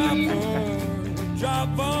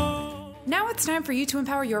 Now it's time for you to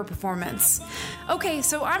empower your performance. Okay,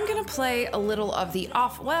 so I'm going to play a little of the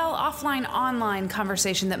offline, online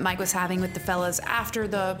conversation that Mike was having with the fellas after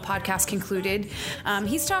the podcast concluded.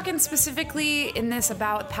 He's talking specifically in this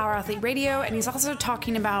about Power Athlete Radio, and he's also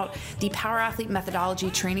talking about the Power Athlete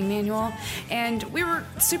Methodology Training Manual. And we were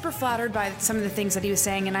super flattered by some of the things that he was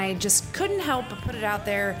saying, and I just couldn't help but put it out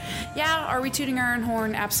there. Yeah, are we tooting our own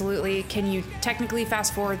horn? Absolutely. Can you technically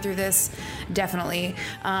fast forward through this? Definitely.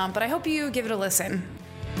 But I hope you give it a listen.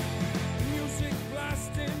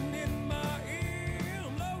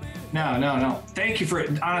 No. Thank you for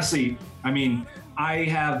it. Honestly, I mean, I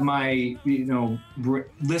have my,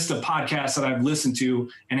 list of podcasts that I've listened to,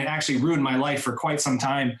 and it actually ruined my life for quite some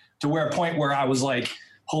time, to where a point where I was like,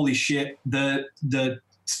 holy shit, the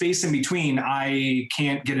space in between, I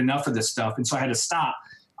can't get enough of this stuff. And so I had to stop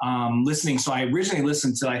listening. So I originally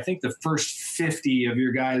listened to, I think, the first 50 of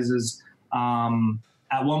your guys's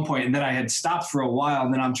at one point, and then I had stopped for a while,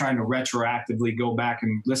 and then I'm trying to retroactively go back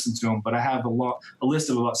and listen to them. But I have a list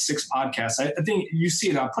of about 6 podcasts. I think you see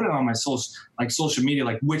it. I'll put it on my social media,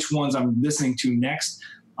 like which ones I'm listening to next.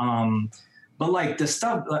 But like the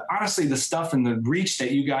stuff, honestly, the stuff and the reach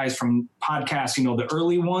that you guys from podcasts, the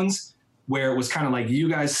early ones, where it was kind of like you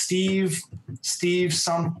guys,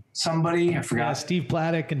 somebody, I forgot. Yeah, Steve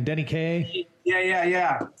Bladdock and Denny Kaye.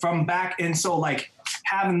 Yeah. From back. And so like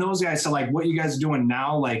having those guys, so like what you guys are doing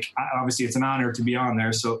now, like obviously it's an honor to be on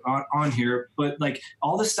there. So on here, but like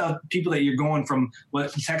all this stuff, people that you're going from,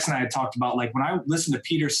 what Tex and I had talked about, like when I listened to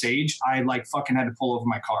Peter Sage, I like fucking had to pull over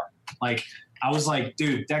my car. Like I was like,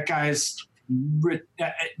 dude, that guy's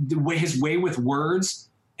his way with words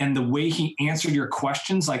and the way he answered your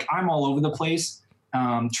questions, like I'm all over the place.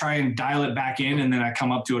 Try and dial it back in, and then I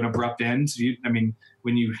come up to an abrupt end. So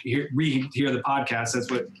when you rehear the podcast, that's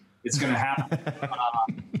what it's going to happen.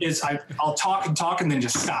 I'll talk and then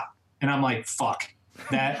just stop. And I'm like, fuck,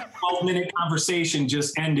 that 12-minute conversation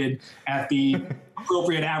just ended at the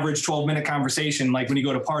appropriate average 12-minute conversation. Like when you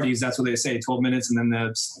go to parties, that's what they say, 12 minutes, and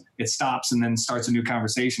then it stops and then starts a new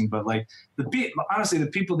conversation. But like honestly, the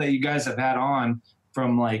people that you guys have had on,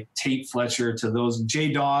 from like Tate Fletcher to those,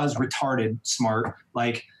 Jay Dawes, retarded smart,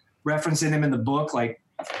 like referencing him in the book, like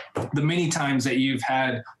the many times that you've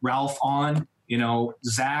had Ralph on,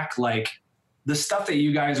 Zach, like the stuff that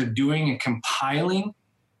you guys are doing and compiling.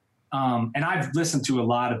 And I've listened to a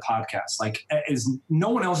lot of podcasts, like no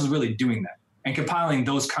one else is really doing that, and compiling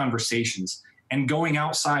those conversations and going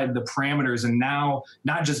outside the parameters. And now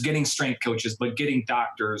not just getting strength coaches, but getting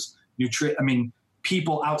doctors,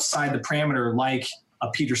 people outside the parameter, like a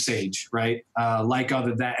Peter Sage, right? Like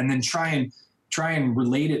other that, and then try and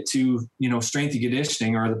relate it to, strength and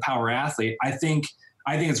conditioning or the Power Athlete. I think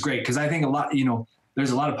it's great, because I think a lot,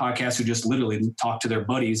 there's a lot of podcasts who just literally talk to their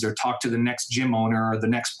buddies or talk to the next gym owner or the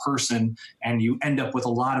next person, and you end up with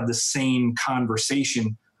a lot of the same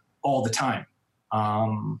conversation all the time.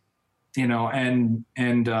 And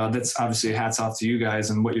that's obviously hats off to you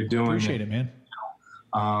guys and what you're doing. Appreciate it, man.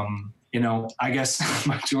 I guess the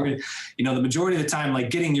majority of the time, like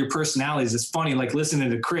getting your personalities is funny. Like listening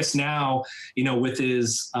to Chris now, with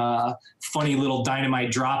his funny little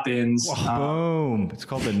dynamite drop-ins. Boom. It's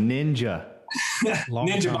called the Ninja.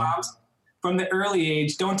 Ninja bombs. From the early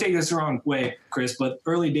age, don't take this the wrong way, Chris, but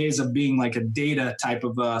early days of being like a data type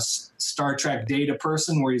of a Star Trek data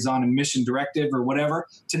person where he's on a mission directive or whatever,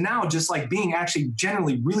 to now just like being actually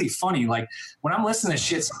generally really funny. Like when I'm listening to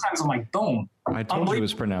shit, sometimes I'm like, boom. I told you it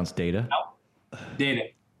was pronounced Data. No, Data.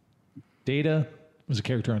 Data was a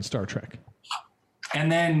character on Star Trek.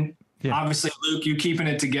 And then obviously, Luke, you keeping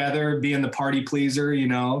it together, being the party pleaser,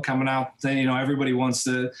 coming out, everybody wants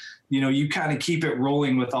to, you kind of keep it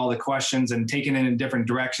rolling with all the questions and taking it in a different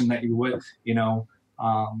direction that you would,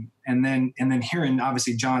 and then hearing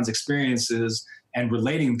obviously John's experiences and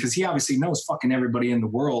relating, because he obviously knows fucking everybody in the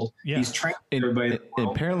world. Yeah. He's trained everybody in the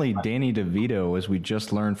world. Apparently Danny DeVito, as we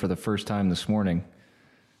just learned for the first time this morning.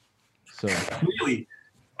 So really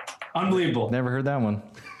unbelievable. Never heard that one.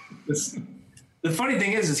 The funny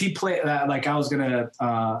thing is he played, like I was going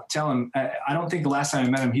to tell him, I don't think the last time I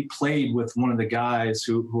met him, he played with one of the guys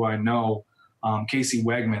who I know, Casey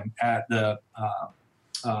Wegman at the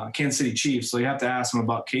Kansas City Chiefs. So you have to ask him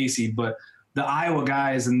about Casey. But the Iowa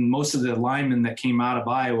guys and most of the linemen that came out of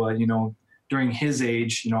Iowa, during his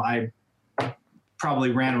age, I probably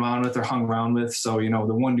ran around with or hung around with. So, the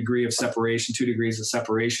 1 degree of separation, 2 degrees of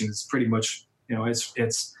separation is pretty much,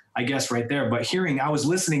 it's I guess right there. But I was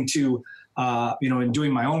listening to in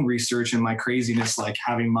doing my own research and my craziness, like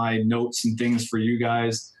having my notes and things for you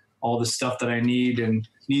guys, all the stuff that I need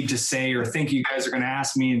to say or think you guys are going to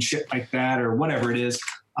ask me and shit like that or whatever it is.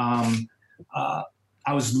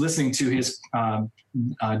 I was listening to his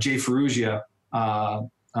Jay Ferruggia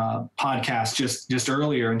podcast just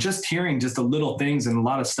earlier, and just hearing just the little things and a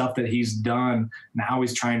lot of stuff that he's done and how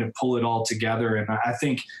he's trying to pull it all together. And I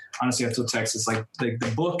think, honestly, I told Texas, like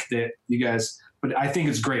the book that you guys, but I think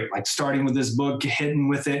it's great. Like starting with this book, hitting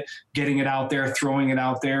with it, getting it out there, throwing it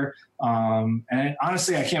out there. And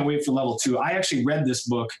honestly, I can't wait for level 2. I actually read this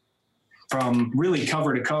book from really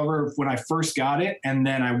cover to cover when I first got it. And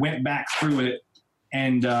then I went back through it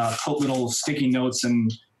and put little sticky notes, and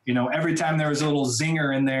every time there was a little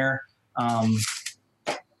zinger in there,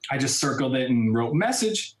 I just circled it and wrote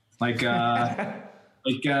message like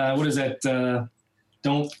what is that?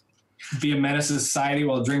 Don't be a menace to society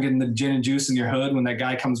while drinking the gin and juice in your hood when that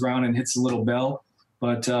guy comes around and hits the little bell.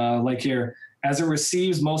 But like here, as it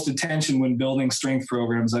receives most attention when building strength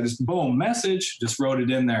programs, I just boom, message, just wrote it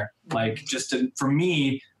in there. Like for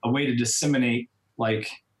me, a way to disseminate like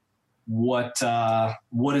what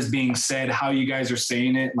is being said, how you guys are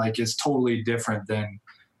saying it, like is totally different than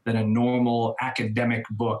a normal academic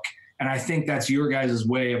book. And I think that's your guys'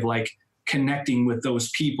 way of like connecting with those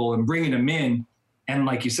people and bringing them in. And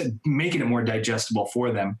like you said, making it more digestible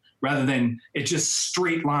for them rather than it just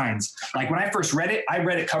straight lines. Like when I first read it, I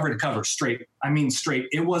read it cover to cover straight. I mean, straight.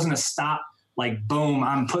 It wasn't a stop like, boom,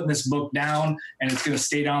 I'm putting this book down and it's going to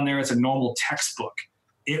stay down there. It's a normal textbook.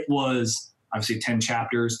 It was obviously 10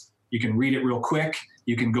 chapters. You can read it real quick.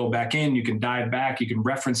 You can go back in, you can dive back, you can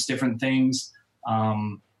reference different things.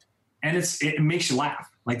 And it makes you laugh.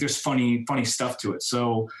 Like there's funny stuff to it.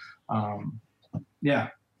 So yeah.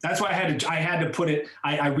 That's why I had to put it.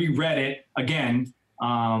 I reread it again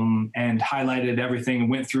and highlighted everything and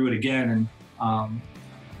went through it again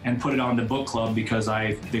and put it on the book club because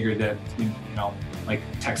I figured that like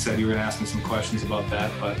Tex said, you were going to ask me some questions about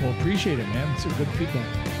that. But well, appreciate it, man. It's a good feedback.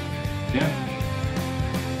 Yeah.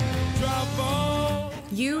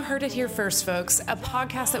 You heard it here first, folks. A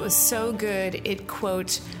podcast that was so good it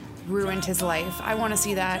quote ruined his life. I want to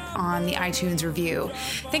see that on the iTunes review.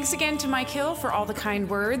 Thanks again to Mike Hill for all the kind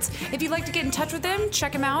words. If you'd like to get in touch with him,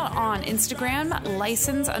 check him out on Instagram,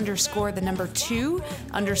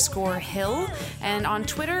 license_2_Hill, and on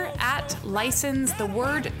Twitter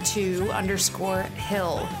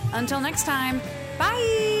 @license2_Hill. Until next time,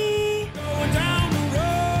 bye!